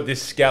 believe what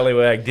this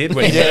scallywag did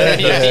when he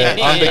did.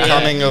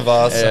 Unbecoming of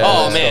us.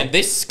 Oh man,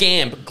 this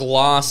scamp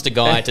glassed a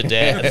guy to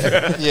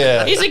death.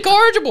 Yeah. He's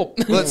incorrigible.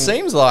 Well, it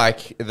seems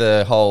like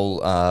the whole,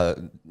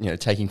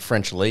 taking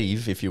French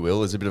leave, if you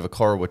will, is a bit of a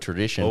Corowa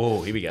tradition.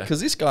 Oh, here we go. Because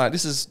this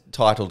is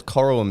titled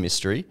Corowa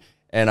Mystery.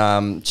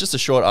 And just a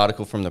short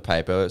article from the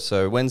paper.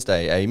 So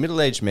Wednesday, a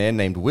middle-aged man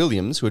named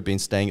Williams, who had been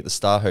staying at the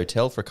Star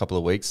Hotel for a couple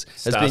of weeks,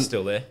 has Star's been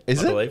still there,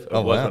 Is I it? believe. Oh,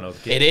 It was wow. when I was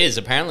a kid. It is.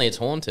 Apparently, it's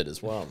haunted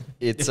as well.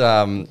 It's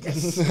Yeah.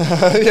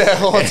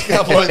 What's a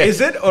couple of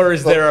Is it, or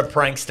is there a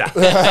prankster?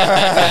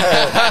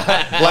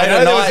 I later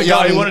know there was night? a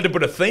guy who Young, wanted to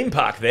put a theme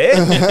park there.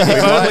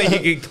 If only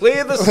he could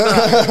clear the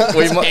snow.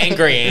 we might,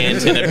 Angry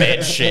Ant in a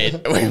bed sheet.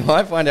 we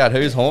might find out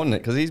who's haunting it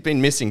because he's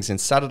been missing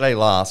since Saturday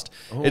last.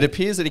 It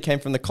appears that he came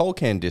from the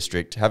Colcan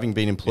district, having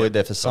been employed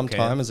there for some Colcan.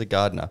 time as a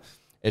gardener.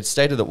 It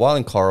stated that while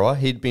in Corowa,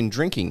 he'd been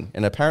drinking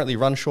and apparently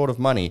run short of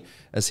money.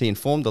 As he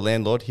informed the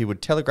landlord, he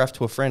would telegraph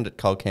to a friend at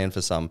Culcairn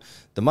for some.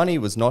 The money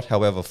was not,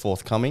 however,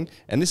 forthcoming,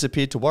 and this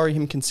appeared to worry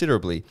him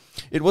considerably.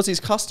 It was his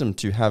custom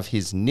to have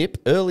his nip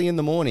early in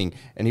the morning,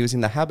 and he was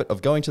in the habit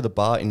of going to the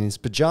bar in his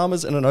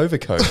pajamas and an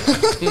overcoat.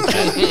 As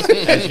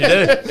you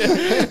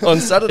do. On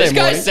Saturday This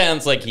guy morning...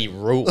 sounds like he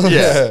rules.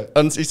 Yeah,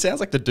 and he sounds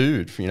like the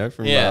dude, from Big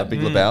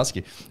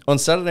Lebowski. On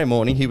Saturday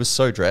morning, he was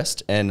so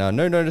dressed, and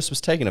no notice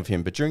was taken of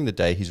him. But during the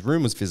day, his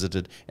room was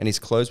visited, and his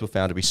clothes were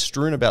found to be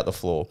strewn about the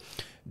floor.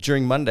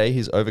 During Monday,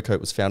 his overcoat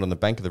was found on the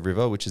bank of the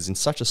river, which is in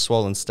such a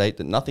swollen state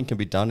that nothing can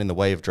be done in the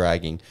way of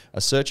dragging.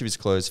 A search of his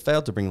clothes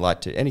failed to bring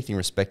light to anything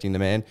respecting the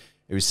man.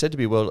 He was said to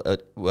be well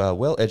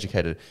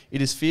educated.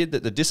 It is feared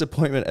that the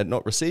disappointment at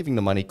not receiving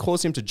the money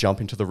caused him to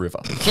jump into the river.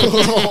 This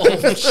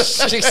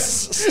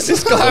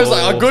guy was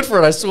like, "I'm good for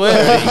it, I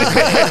swear."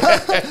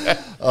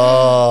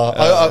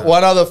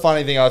 One other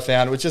funny thing I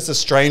found, which is a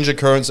strange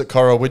occurrence at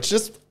Corowa, which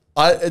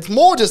it's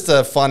more just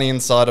a funny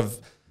inside of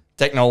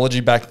technology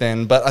back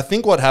then. But I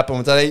think what happened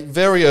was that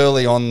very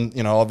early on,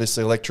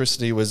 obviously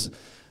electricity was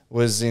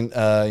in,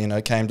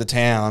 came to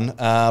town.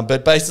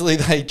 But basically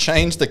they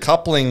changed the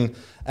coupling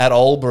at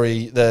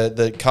Albury,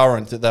 the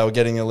current that they were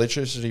getting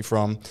electricity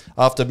from.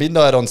 After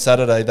midnight on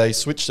Saturday, they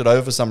switched it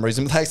over for some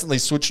reason, but they accidentally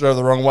switched it over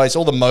the wrong way. So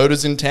all the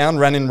motors in town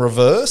ran in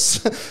reverse.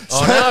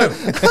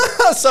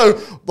 So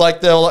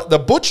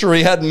the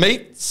butchery had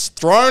meat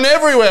thrown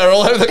everywhere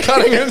all over the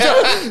cutting room.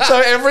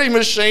 So every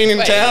machine in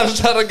town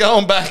started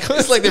going backwards.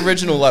 It's like the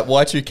original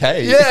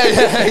Y2K.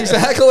 Yeah,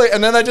 exactly.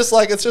 And then they just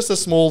it's just a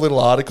small little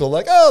article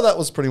that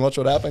was pretty much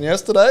what happened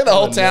yesterday. The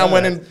whole town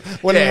went in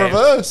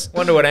reverse.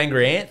 Wonder what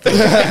Angry Ant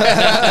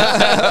thought.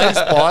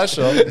 Spy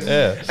shop.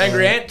 Yeah.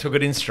 Angry Ant took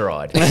it in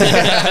stride.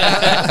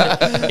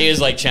 He was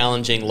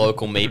challenging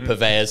local meat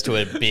purveyors to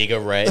a bigger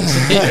race.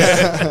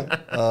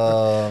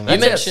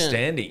 That's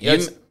outstanding.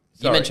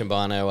 You mentioned,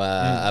 Barno,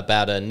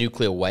 about a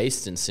nuclear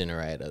waste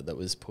incinerator that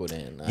was put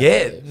in.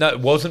 No, it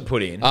wasn't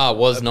put in.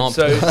 Was not.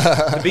 So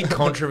the big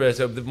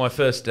controversy of my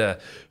first go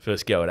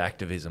at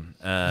activism.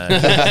 As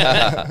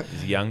a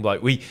young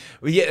bloke,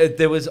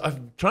 there was.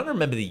 I'm trying to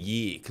remember the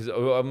year because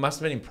I must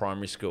have been in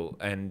primary school,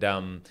 and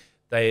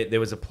there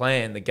was a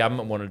plan. The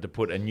government wanted to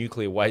put a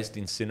nuclear waste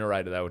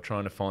incinerator. They were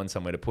trying to find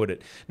somewhere to put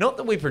it. Not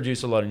that we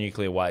produce a lot of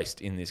nuclear waste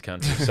in this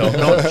country, so I'm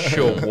not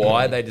sure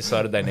why they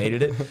decided they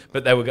needed it.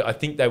 But I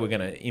think they were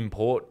going to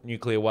import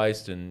nuclear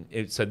waste, and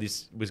so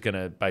this was going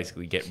to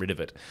basically get rid of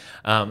it.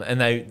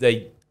 And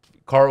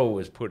Corowa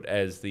was put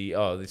as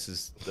this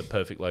is the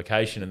perfect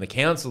location, and the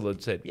council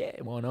had said, yeah,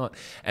 why not?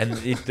 And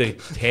the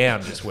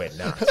town just went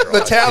nuts. Right? The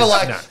town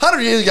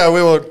 100 years ago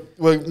we were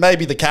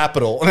maybe the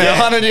capital. And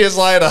 100 years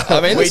later,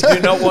 we do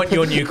not want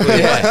your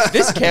nuclear waste.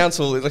 This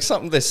council, they're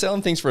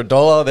selling things for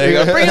 $1. There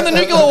you go, bring in the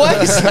nuclear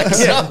waste.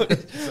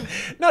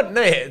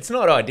 It's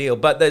not ideal.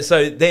 But the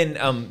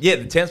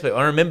townspeople.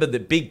 I remember the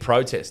big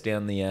protest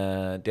down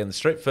the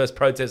street. First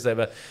protest they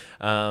ever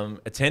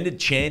attended,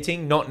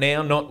 chanting, "Not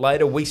now, not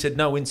later." We said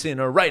no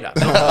incinerator.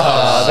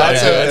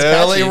 That's an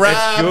early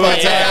rap. You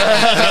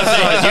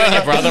and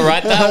your brother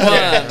write that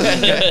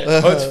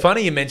one. Well, it's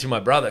funny you mentioned my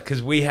brother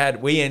because we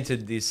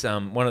entered this.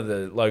 One of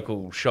the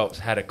local shops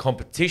had a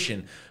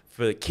competition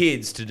for the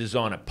kids to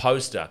design a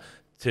poster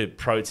to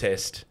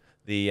protest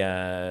the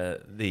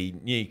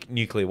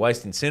nuclear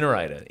waste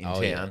incinerator in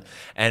town,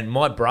 and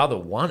my brother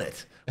won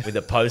it with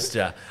a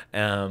poster,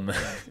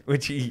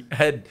 which he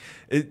had.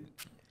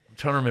 I'm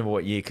trying to remember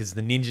what year because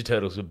the Ninja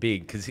Turtles were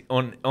big because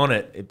on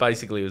it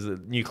basically was a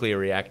nuclear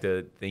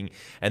reactor thing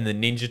and the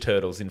Ninja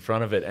Turtles in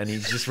front of it, and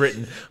he's just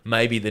written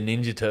maybe the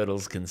Ninja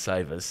Turtles can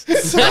save us. And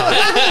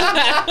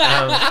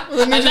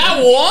that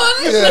won?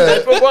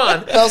 Yeah.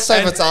 One. They'll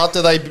save us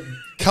after they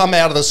come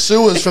out of the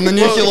sewers from the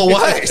nuclear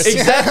waste.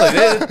 Exactly.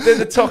 They're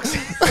the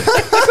toxic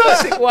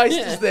waste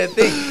is their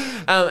thing.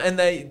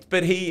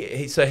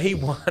 He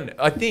won.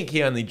 I think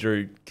he only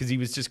drew because he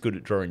was just good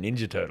at drawing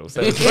Ninja Turtles.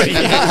 That was what he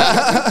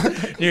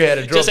knew how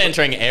to draw. Just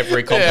entering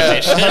every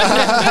competition.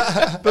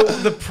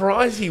 But the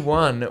prize he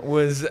won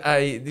was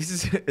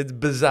it's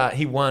bizarre.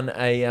 He won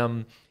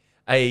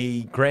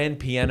a grand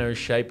piano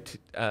shaped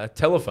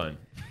telephone.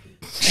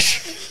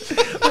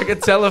 Like a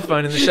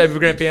telephone in the shape of a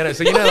grand piano.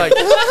 So the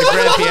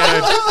grand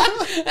piano,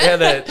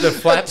 the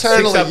flap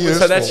sticks up.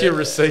 So that's your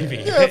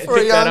receiving. Yeah, for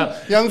a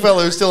young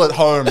fellow who's still at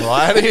home,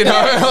 right? Who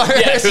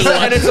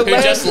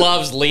just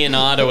loves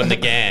Leonardo and the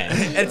gang.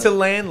 And it's a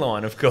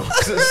landline, of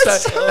course.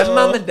 And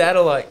mum and dad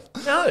are like,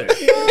 no,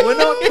 we're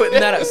not putting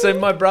that up. So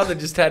my brother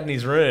just had in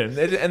his room,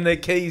 and the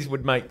keys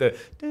would make the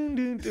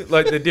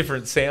like the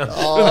different sounds.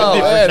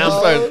 I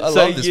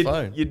love this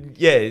phone.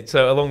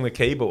 So along the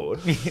keyboard,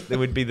 there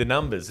would be the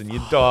numbers, and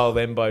you'd dial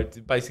them by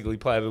basically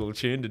play a little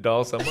tune to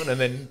dial someone, and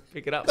then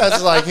pick it up.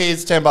 That's like,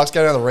 here's $10. Go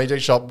down to the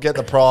reject shop, get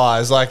the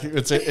prize.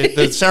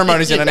 The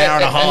ceremony's in an hour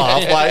and a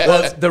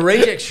half. The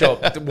reject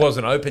shop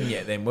wasn't open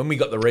yet. Then when we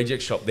got the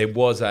reject shop, there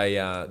was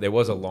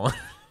a line.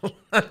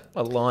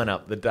 a line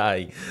up the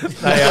day.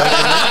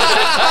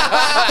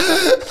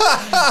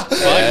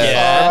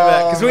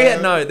 Because we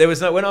had there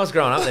was no, when I was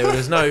growing up,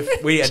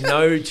 we had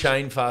no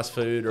chain fast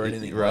food or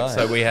anything. Right.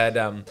 So we had,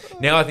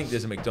 now I think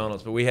there's a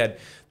McDonald's, but we had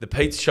the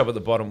pizza shop at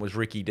the bottom was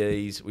Ricky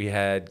D's. We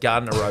had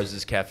Garden of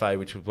Roses Cafe,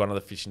 which was one of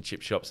the fish and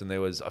chip shops, and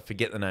there was, I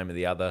forget the name of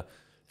the other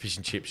fish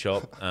and chip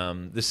shop.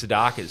 The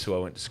Sadakas, who I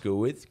went to school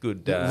with.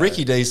 Good.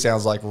 Ricky D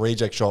sounds like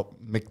reject shop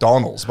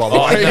McDonald's, by the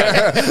way.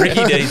 No.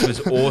 Ricky D's was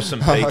awesome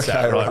pizza.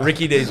 Okay, right? right.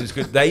 Ricky D's was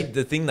good.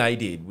 The thing they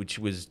did, which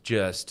was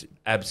just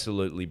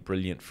absolutely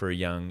brilliant for a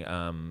young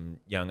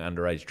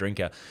underage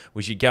drinker,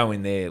 was you go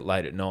in there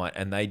late at night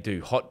and they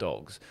do hot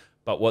dogs.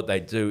 But what they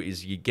do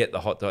is you get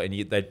the hot dog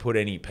and they'd put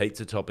any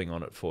pizza topping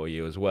on it for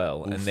you as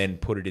well, and then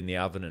put it in the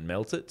oven and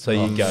melt it. So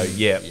you go,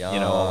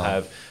 I'll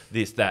have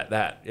this, that,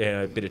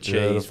 a bit of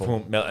cheese,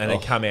 boom, melt, and they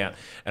come out.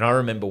 And I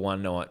remember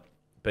one night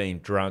being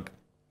drunk,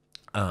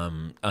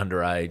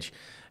 underage,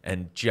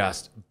 and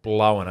just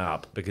blowing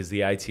up because the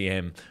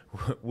ATM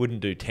wouldn't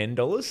do $10,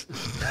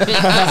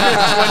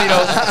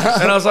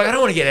 $20, and I was like, I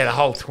don't want to get out a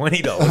whole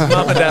 $20.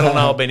 Mum and Dad will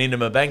know I've been into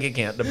my bank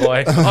account to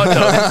buy hot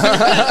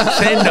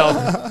dogs.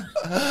 $10.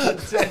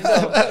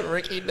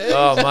 Ricky D's.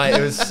 Oh mate,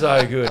 it was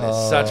so good.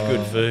 It's such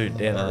good food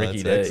down at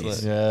Ricky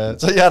D's. Yeah.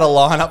 So you had a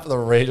line up for the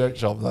reject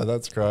shop though.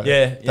 That's great.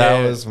 Yeah,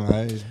 That was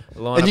amazing.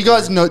 And you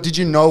guys know? Did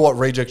you know what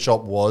reject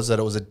shop was? That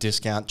it was a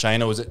discount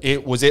chain, or was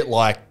it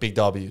like Big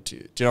W to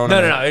you? Do you know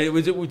what I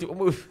mean?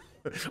 No.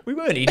 We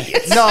weren't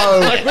idiots.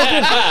 No.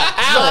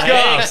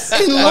 Alex,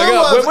 In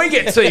lieu of- when we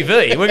get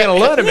TV, we're going to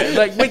learn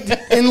about it.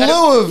 In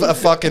lieu of a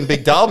fucking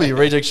Big W,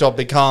 reject shop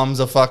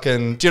becomes a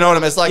fucking. Do you know what I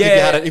mean? It's like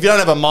if you don't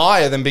have a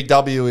Maya, then Big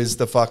W is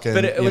the fucking.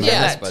 But it was Yeah, I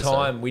at that suppose so.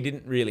 time we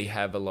didn't really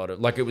have a lot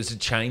of it was a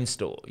chain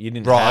store. You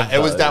didn't right.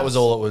 have That was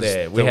all it was.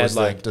 there. We There had was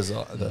like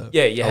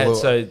you had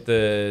so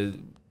the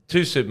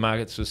two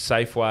supermarkets was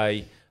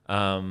Safeway,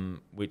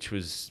 which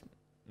was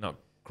not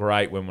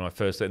great when I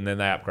first, and then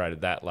they upgraded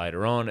that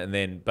later on,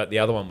 but the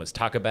other one was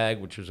Tucker Bag,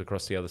 which was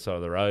across the other side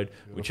of the road,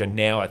 which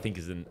I think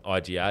is an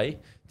IGA.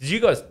 Do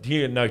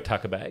you know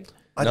Tucker Bag?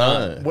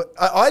 No.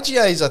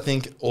 IGAs, I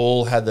think,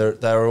 all had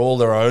they were all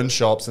their own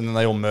shops, and then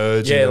they all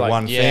merged into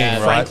one thing.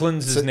 Right?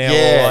 Franklin's is now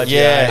all IGA.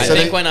 Yeah. I So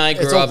think when I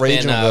grew it's all up in,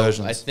 regional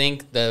versions. I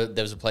think there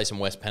was a place in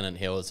West Pennant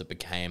Hills that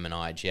became an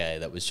IGA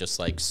that was just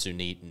like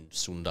Sunit and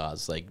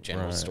Sundar's like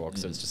general store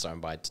because it was just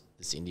owned by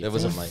this Indian There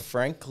was a family.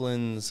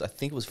 Franklin's, I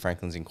think it was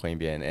Franklin's in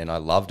Queanbeyan, and I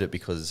loved it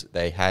because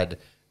they had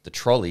the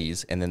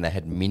trolleys and then they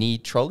had mini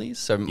trolleys.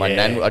 So my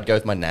nan, I'd go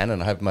with my nan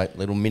and I have my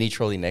little mini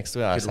trolley next to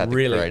it. I just had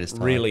the greatest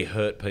time. Really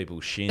hurt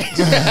people's shins.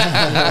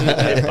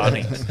 They're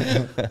bunnies.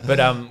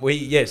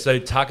 But so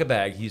Tucker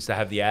Bag used to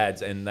have the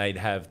ads, and they'd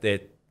have their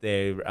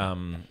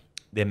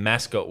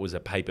mascot was a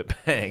paper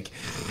bag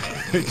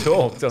who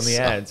talked on the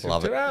ads.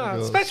 Love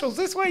it. Specials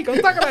this week on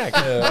Tucker Bag.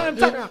 I'm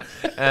Tucker.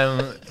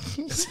 Other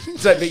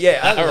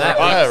than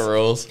that,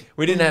 rules.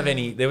 we didn't have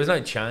any. There was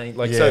no chain.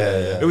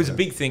 It was a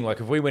big thing. Like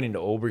if we went into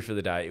Albury for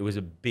the day, it was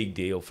a big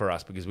deal for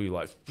us because we were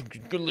like,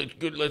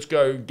 good, let's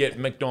go get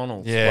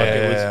McDonald's. Right.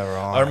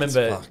 I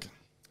remember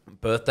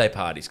birthday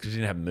parties because we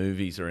didn't have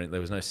movies or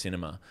there was no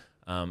cinema.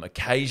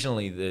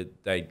 Occasionally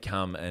they'd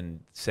come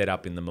and set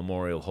up in the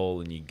Memorial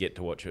Hall and you get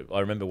to watch it. I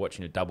remember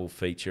watching a double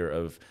feature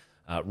of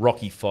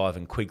Rocky V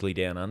and Quigley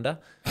Down Under.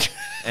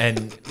 And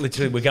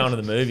literally we're going to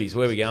the movies.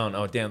 Where are we going?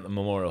 Oh, down at the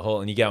Memorial Hall.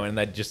 And you go in and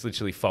they'd just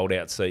literally fold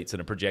out seats and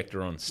a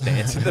projector on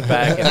stands at the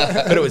back.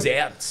 But it was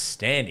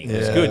outstanding. It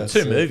was good.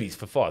 Two movies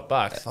for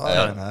 $5.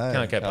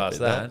 Can't go past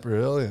that.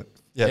 Brilliant.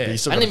 Yeah, but you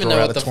still I don't gotta even throw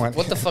know out the 20.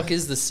 what the fuck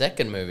is the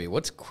second movie.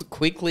 What's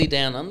Quigley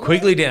Down Under?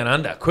 Quigley Down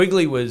Under.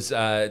 Quigley was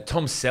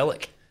Tom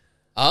Selleck.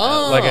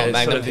 Oh, Like a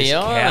Magnum sort of this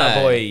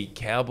PI.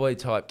 cowboy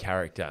type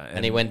character.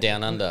 And he went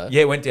down under.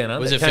 Yeah, went down under.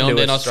 Was it Came filmed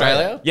to in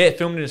Australia? Yeah,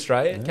 filmed in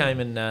Australia.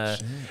 Came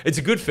and it's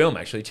a good film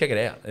actually. Check it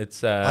out. It's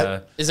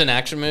Is it an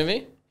action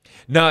movie?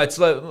 no, it's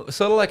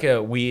sort of like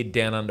a weird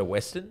down under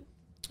western.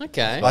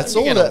 Okay. I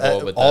saw can get on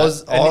board with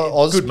that.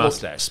 Oz good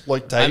mustache.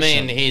 exploitation. I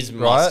mean, his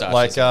right? mustache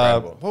Like is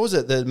incredible. what was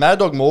it? The Mad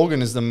Dog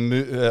Morgan is the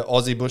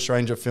Aussie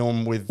bushranger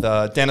film with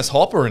Dennis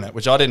Hopper in it,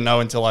 which I didn't know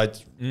until I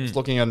was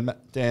looking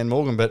at Dan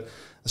Morgan. But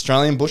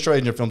Australian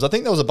bushranger films. I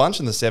think there was a bunch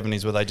in the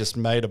 70s where they just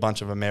made a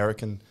bunch of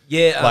American,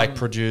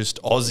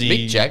 produced Aussie.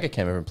 Mick Jagger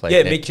came over and played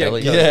Yeah, Ned Mick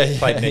Jagger Kelly.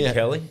 played Ned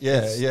Kelly.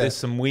 Yeah, There's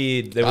some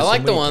weird. I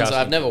like the ones. casting.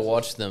 I've never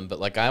watched them, but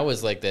like I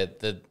always like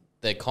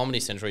the Comedy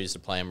Central used to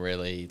play them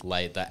really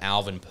late. The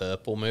Alvin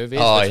Purple movies,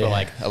 which were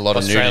like a lot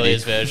of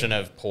Australia's nudity. version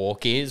of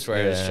Porky's,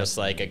 where it's just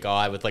like a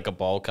guy with like a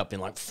bowl cup being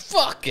like,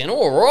 "Fucking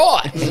all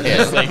right."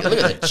 Yeah, it's like, Look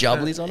at the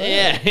jubblies on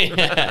it.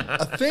 yeah.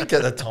 I think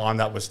at the time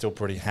that was still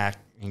pretty hack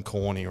and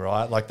corny,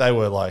 right? Like they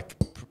were like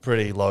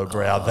pretty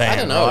lowbrow then. I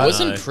don't know. Right?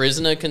 Wasn't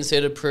Prisoner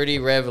considered pretty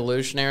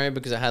revolutionary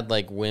because it had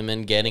like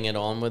women getting it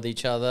on with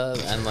each other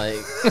and like,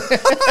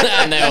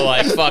 and they were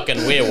like, "Fucking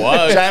we're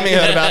woke." Jamie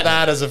heard about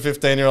that as a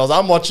 15-year-old.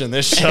 I'm watching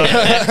this show.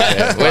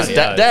 Where's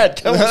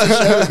Dad? Come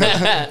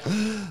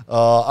on.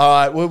 All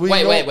right. Well,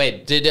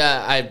 Wait. Did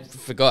I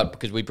forgot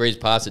because we breezed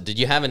past it? Did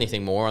you have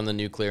anything more on the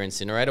nuclear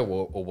incinerator,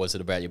 or was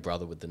it about your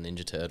brother with the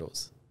Ninja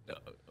Turtles?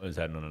 Was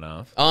that not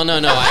enough? Oh no! I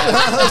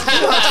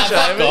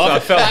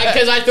felt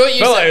Because I thought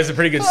you like said. it was a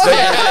pretty good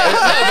statement.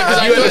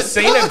 I You ever thought-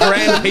 seen a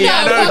grand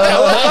piano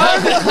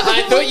telephone?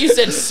 I thought you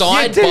said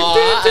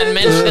sidebar and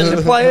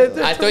mentioned.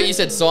 I thought you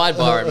said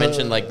sidebar and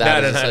mentioned like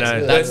that. No.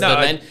 That's No, the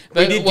main. we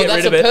But, did well, get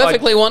that's rid a of it.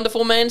 perfectly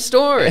wonderful main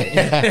story.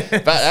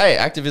 But hey,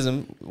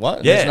 activism.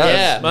 What? Yeah,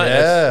 Yeah. mate,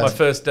 Yeah. that's my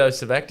first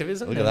dose of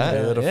activism. Look at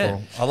that. Beautiful. Yeah.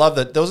 I love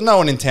that. There was no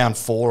one in town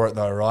for it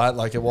though, right?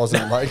 Like it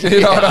wasn't like you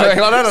know what I mean?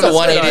 I don't It's the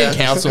one understand. idiot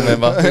council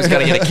member who's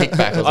going to get a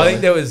kickback. Or something. I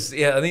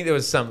think there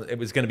was some. It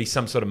was going to be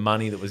some sort of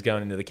money that was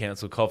going into the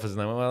council coffers, and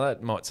they went, well,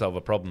 that might solve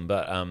a problem.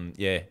 But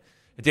yeah,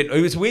 it didn't.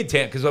 It was a weird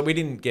town because we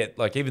didn't get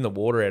like even the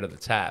water out of the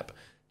tap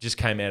just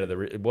came out of the.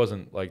 It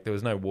wasn't like there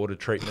was no water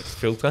treatment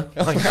filter.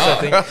 Like,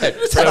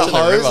 Just had a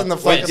hose in the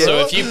fucking. Wait, so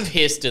if you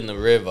pissed in the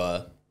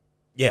river,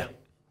 yeah.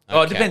 Oh,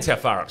 it Okay. depends how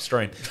far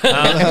upstream.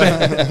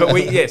 But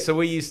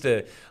we used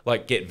to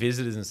like get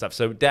visitors and stuff.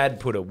 So Dad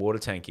put a water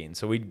tank in,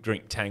 so we'd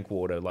drink tank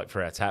water like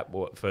for our tap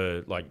water,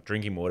 for like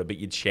drinking water, but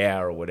you'd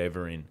shower or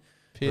whatever in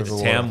the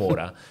town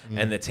water,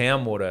 and the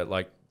town water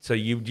like so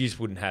you just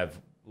wouldn't have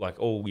like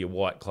all your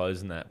white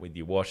clothes and that with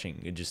your washing.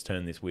 It'd just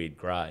turn this weird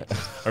grey. I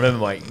remember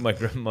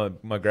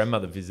my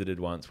grandmother visited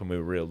once when we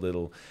were real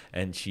little,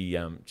 and she'd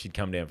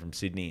come down from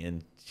Sydney,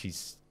 and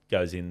she's.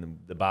 Goes in,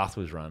 the bath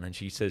was run, and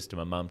she says to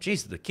my mum,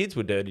 geez, the kids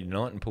were dirty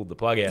tonight, and pulled the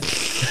plug out.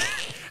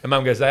 And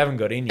Mum goes, they haven't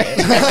got in yet.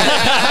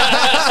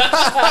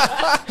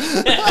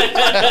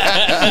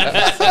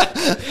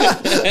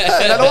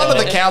 And no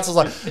wonder the council's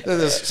like,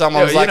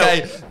 someone was Yeah,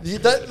 like, you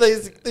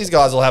hey, these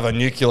guys will have a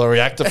nuclear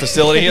reactor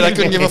facility here. They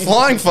couldn't give a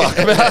flying fuck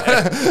about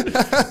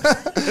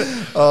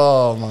it.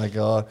 Oh my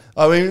God.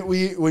 I mean,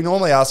 we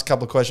normally ask a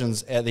couple of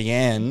questions at the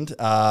end.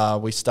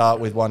 We start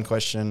with one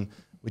question,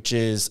 which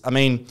is, I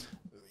mean,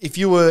 if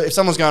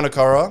someone's going to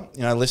Corowa,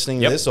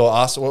 listening to this or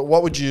us,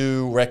 what would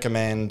you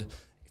recommend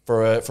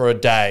for a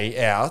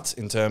day out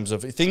in terms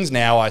of things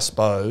now, I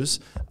suppose,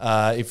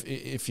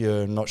 if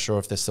you're not sure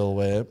if they're still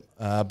aware,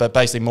 but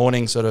basically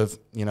morning sort of,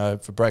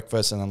 for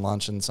breakfast and then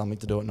lunch and something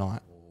to do at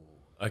night.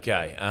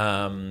 Okay.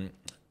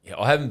 Yeah,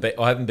 I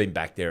haven't been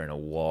back there in a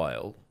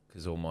while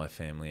because all my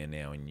family are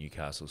now in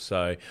Newcastle.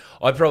 So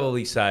I'd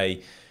probably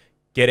say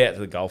get out to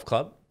the golf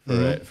club.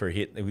 For a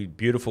hit. It would be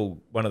beautiful.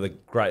 One of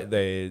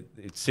the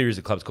series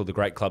of clubs called the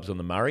Great Clubs on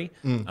the Murray.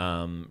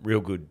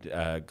 Real good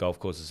golf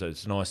courses. So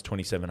it's a nice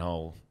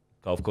 27-hole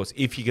golf course.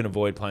 If you can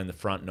avoid playing the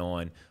front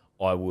nine,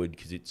 I would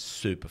because it's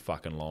super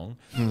fucking long.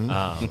 It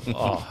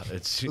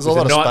was a lot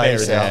a of nightmare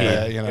space as a out kid.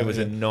 there, It was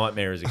a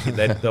nightmare as a kid.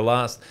 They had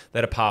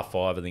a par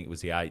 5, I think it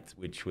was the 8th,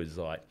 which was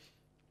like,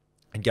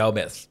 I'd go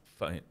about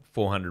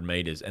 400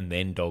 meters and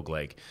then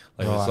dogleg.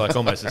 Like, it was like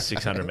almost a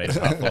 600 meter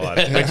par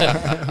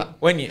 5.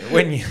 Which, when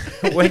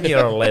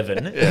you're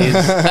 11,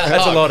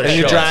 that's a lot of And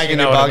you're shots, dragging you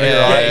know your what I buggy, mean?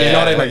 right? Yeah, You're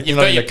not yeah. even, you've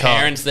got your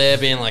parents there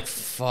being like,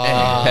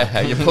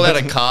 "Fuck." you pull out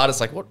a card. It's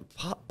like, what?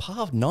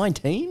 Par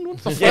 19? What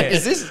the fuck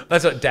is this?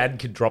 That's what Dad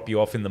could drop you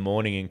off in the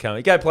morning and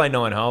go play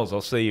 9 holes. I'll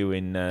see you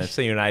in 8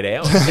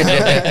 hours.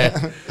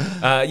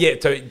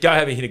 So go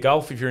have a hit of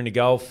golf if you're into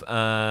golf.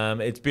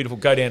 It's beautiful.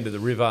 Go down to the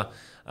river.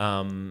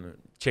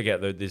 Check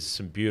out there's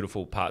some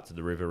beautiful parts of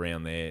the river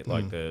around there,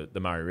 like the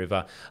Murray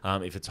River.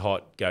 If it's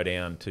hot, go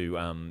down to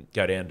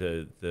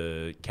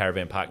the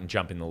caravan park and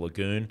jump in the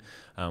lagoon,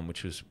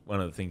 which was one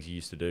of the things you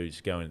used to do.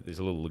 Is go in. There's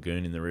a little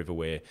lagoon in the river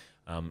where,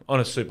 on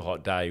a super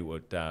hot day,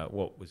 what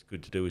was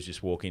good to do was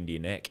just walk into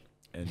your neck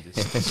and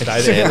just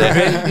stay there.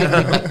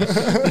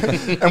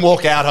 and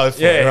walk out,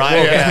 hopefully, Yeah,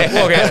 right?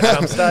 walk out at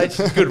some stage.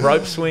 Good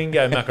rope swing,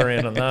 go muck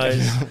around on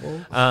those.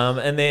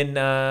 And then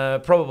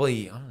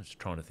probably, I'm just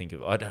trying to think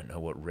of, I don't know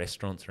what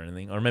restaurants or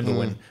anything. I remember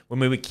when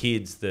we were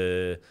kids,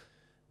 the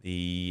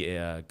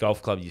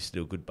golf club used to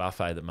do a good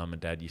buffet that Mum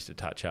and Dad used to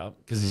touch up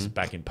because this is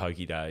back in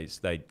pokey days.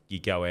 You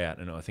go out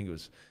and I think it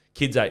was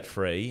kids ate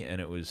free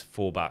and it was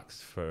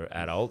 $4 for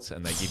adults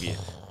and they give you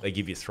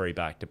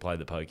 $3 to play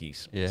the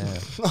pokies. Yeah.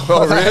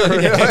 Oh,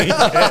 really? You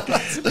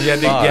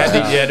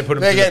had to put them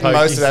They're through the getting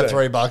most of that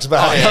pokies, $3 back.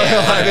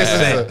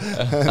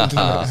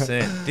 so.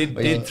 100%.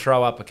 Did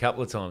throw up a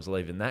couple of times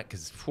leaving that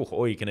because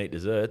all you can eat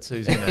desserts.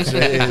 Who's going to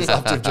Jeez,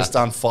 after you've just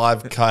done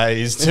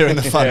 5Ks doing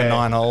the fun of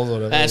 9 holes or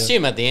whatever. I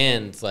assume at the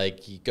end,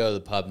 like you go to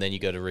the pub, then you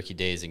go to Ricky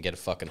D's and get a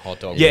fucking hot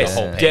dog. Yes, with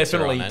a whole pizza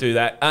definitely on it. do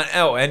that.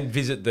 And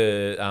visit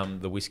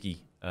the whiskey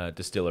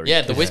distillery.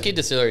 Yeah, the whiskey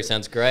distillery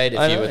sounds great. If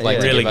I you know, would like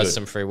yeah. to Really give us good.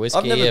 some free whiskey,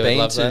 I've never I would been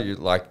love to that.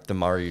 like the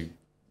Murray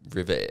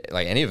River,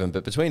 like any of them,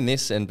 but between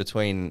this and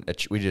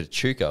we did a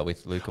Chuka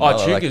with Luke.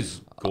 Oh,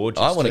 Chuka's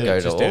gorgeous. I want to too, go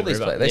to just all down these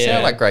the places. river. They Yeah.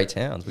 sound like great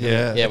towns.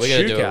 Yeah. Yeah, we're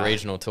going to do a Chuka.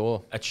 regional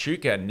tour.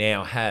 Echuca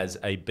now has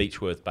a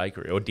Beechworth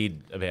bakery, or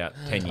did about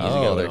 10 years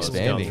Oh, ago. they're when I was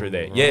going expanding. through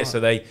there. Yeah, so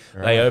they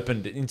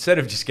opened, instead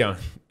of just going,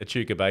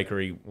 Echuca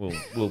Bakery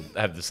will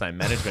have the same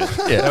management.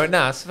 Yeah. They went,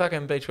 nah, it's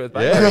fucking Beechworth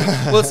Bakery.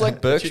 Yeah. Well, it's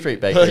like Burke Street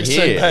Bakery Burke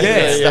Street here.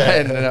 Bakery, Yeah.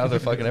 And another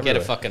fucking Get a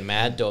everywhere. fucking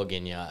mad dog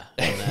in ya.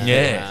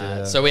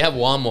 Yeah. So we have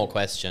one more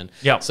question.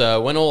 Yep.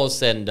 So when all is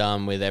said and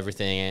done with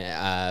everything,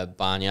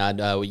 Barnyard,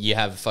 you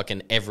have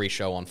fucking every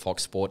show on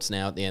Fox Sports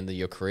now at the end of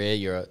your career.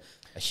 You're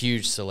a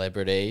huge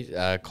celebrity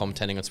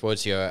commentating on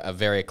sports. You're a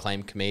very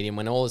acclaimed comedian.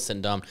 When all is said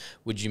and done,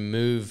 would you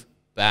move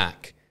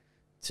back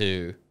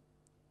to...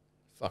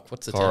 Fuck,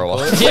 what's the Corowa.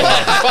 town called?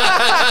 Yeah,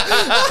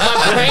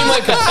 my brain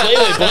went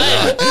completely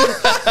blank.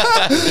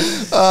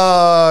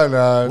 Oh,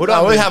 no. Would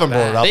I we move haven't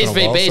brought it up These in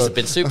a while, VBs so- have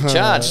been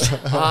supercharged.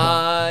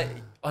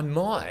 I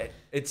might.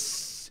 I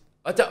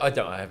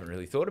haven't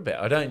really thought about it.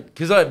 I don't,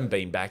 because I haven't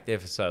been back there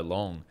for so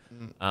long.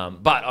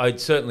 But I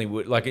certainly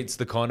would, like, it's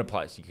the kind of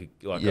place you could,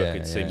 like, I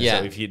could see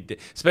Yeah. myself if you,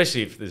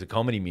 especially if there's a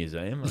comedy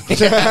museum.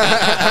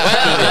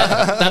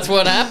 That's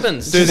what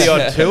happens. Do the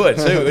odd tour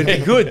too. It'd be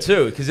good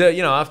too, because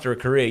after a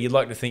career, you'd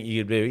like to think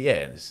you could be,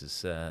 this is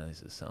so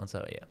and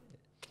so,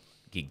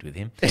 gigged with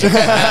him. Just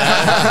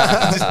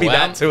be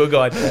that tour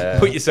guide.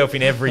 Put yourself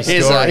in every story.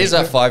 Here's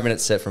a 5-minute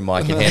set from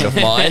Mike in Hand of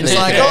Mine. It's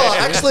like,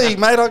 actually,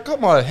 mate, I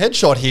got my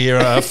headshot here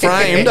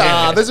framed.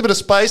 There's a bit of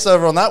space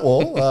over on that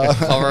wall.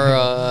 Cover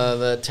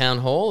the town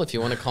hall. If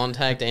you want to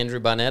contact Andrew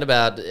Barnett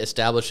about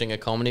establishing a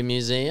comedy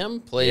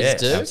museum, please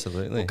Yes, do.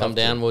 absolutely. We'll come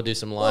down. We'll do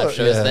some live Oh,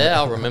 shows yeah. there.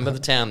 I'll remember the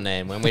town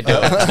name when we do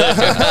it. All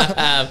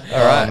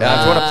right. Do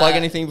you want to plug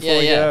anything before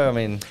we yeah. go? I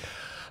mean,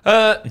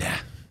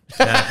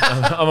 Nah,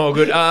 I'm all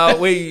good. I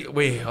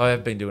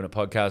have been doing a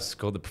podcast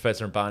called the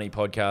Professor and Barney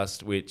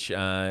podcast, which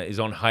is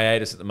on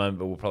hiatus at the moment,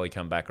 but we'll probably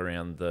come back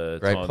around the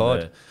Great time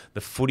pod.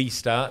 the footy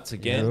starts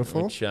again.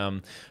 Beautiful. Which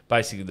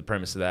basically the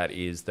premise of that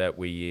is that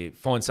we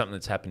find something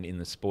that's happened in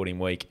the sporting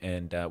week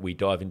and we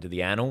dive into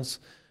the annals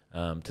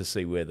to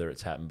see whether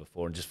it's happened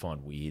before and just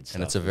find weird stuff.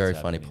 and it's a very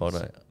that's funny happened.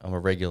 pod. I'm a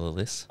regular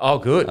list. Oh,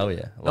 good. Oh,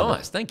 yeah. I love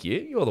Nice. Thank you.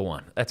 You're the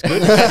one. That's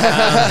good.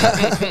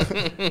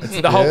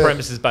 The whole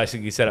premise is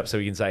basically set up so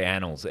we can say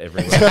annals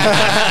everywhere.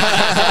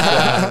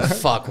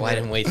 Fuck, why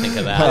didn't we think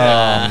of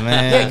that? Oh,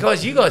 man. Yeah,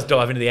 guys, you guys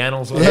dive into the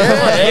annals.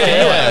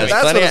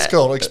 That's what it's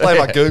called. Explain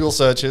my Google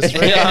search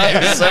history.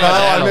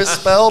 I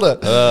misspelled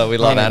it. We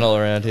love Anal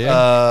around here.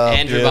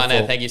 Andrew Beautiful.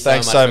 Barnett, thank you so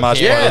Thanks much. so for much,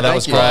 appearing. Brian. That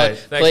was great.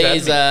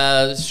 Thanks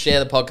Please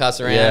share the podcast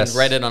around, Yes.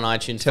 rate it on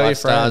iTunes, Tell 5 your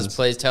stars. friends.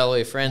 Please tell all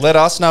your friends. Let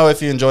us know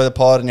if you enjoy the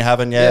pod and you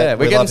haven't yet.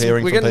 we're We love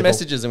hearing we're from getting people.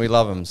 messages and we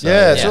love them. So.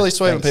 Yeah, it's Yeah. really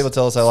sweet when Thanks. people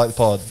tell us they like the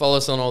pod. Follow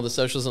us on all the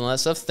socials and all that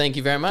stuff. Thank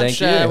you very much.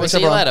 Thank you. We'll Thanks, see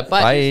you everyone. later.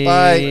 Bye. Bye.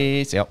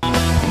 Bye.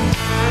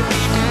 Yep.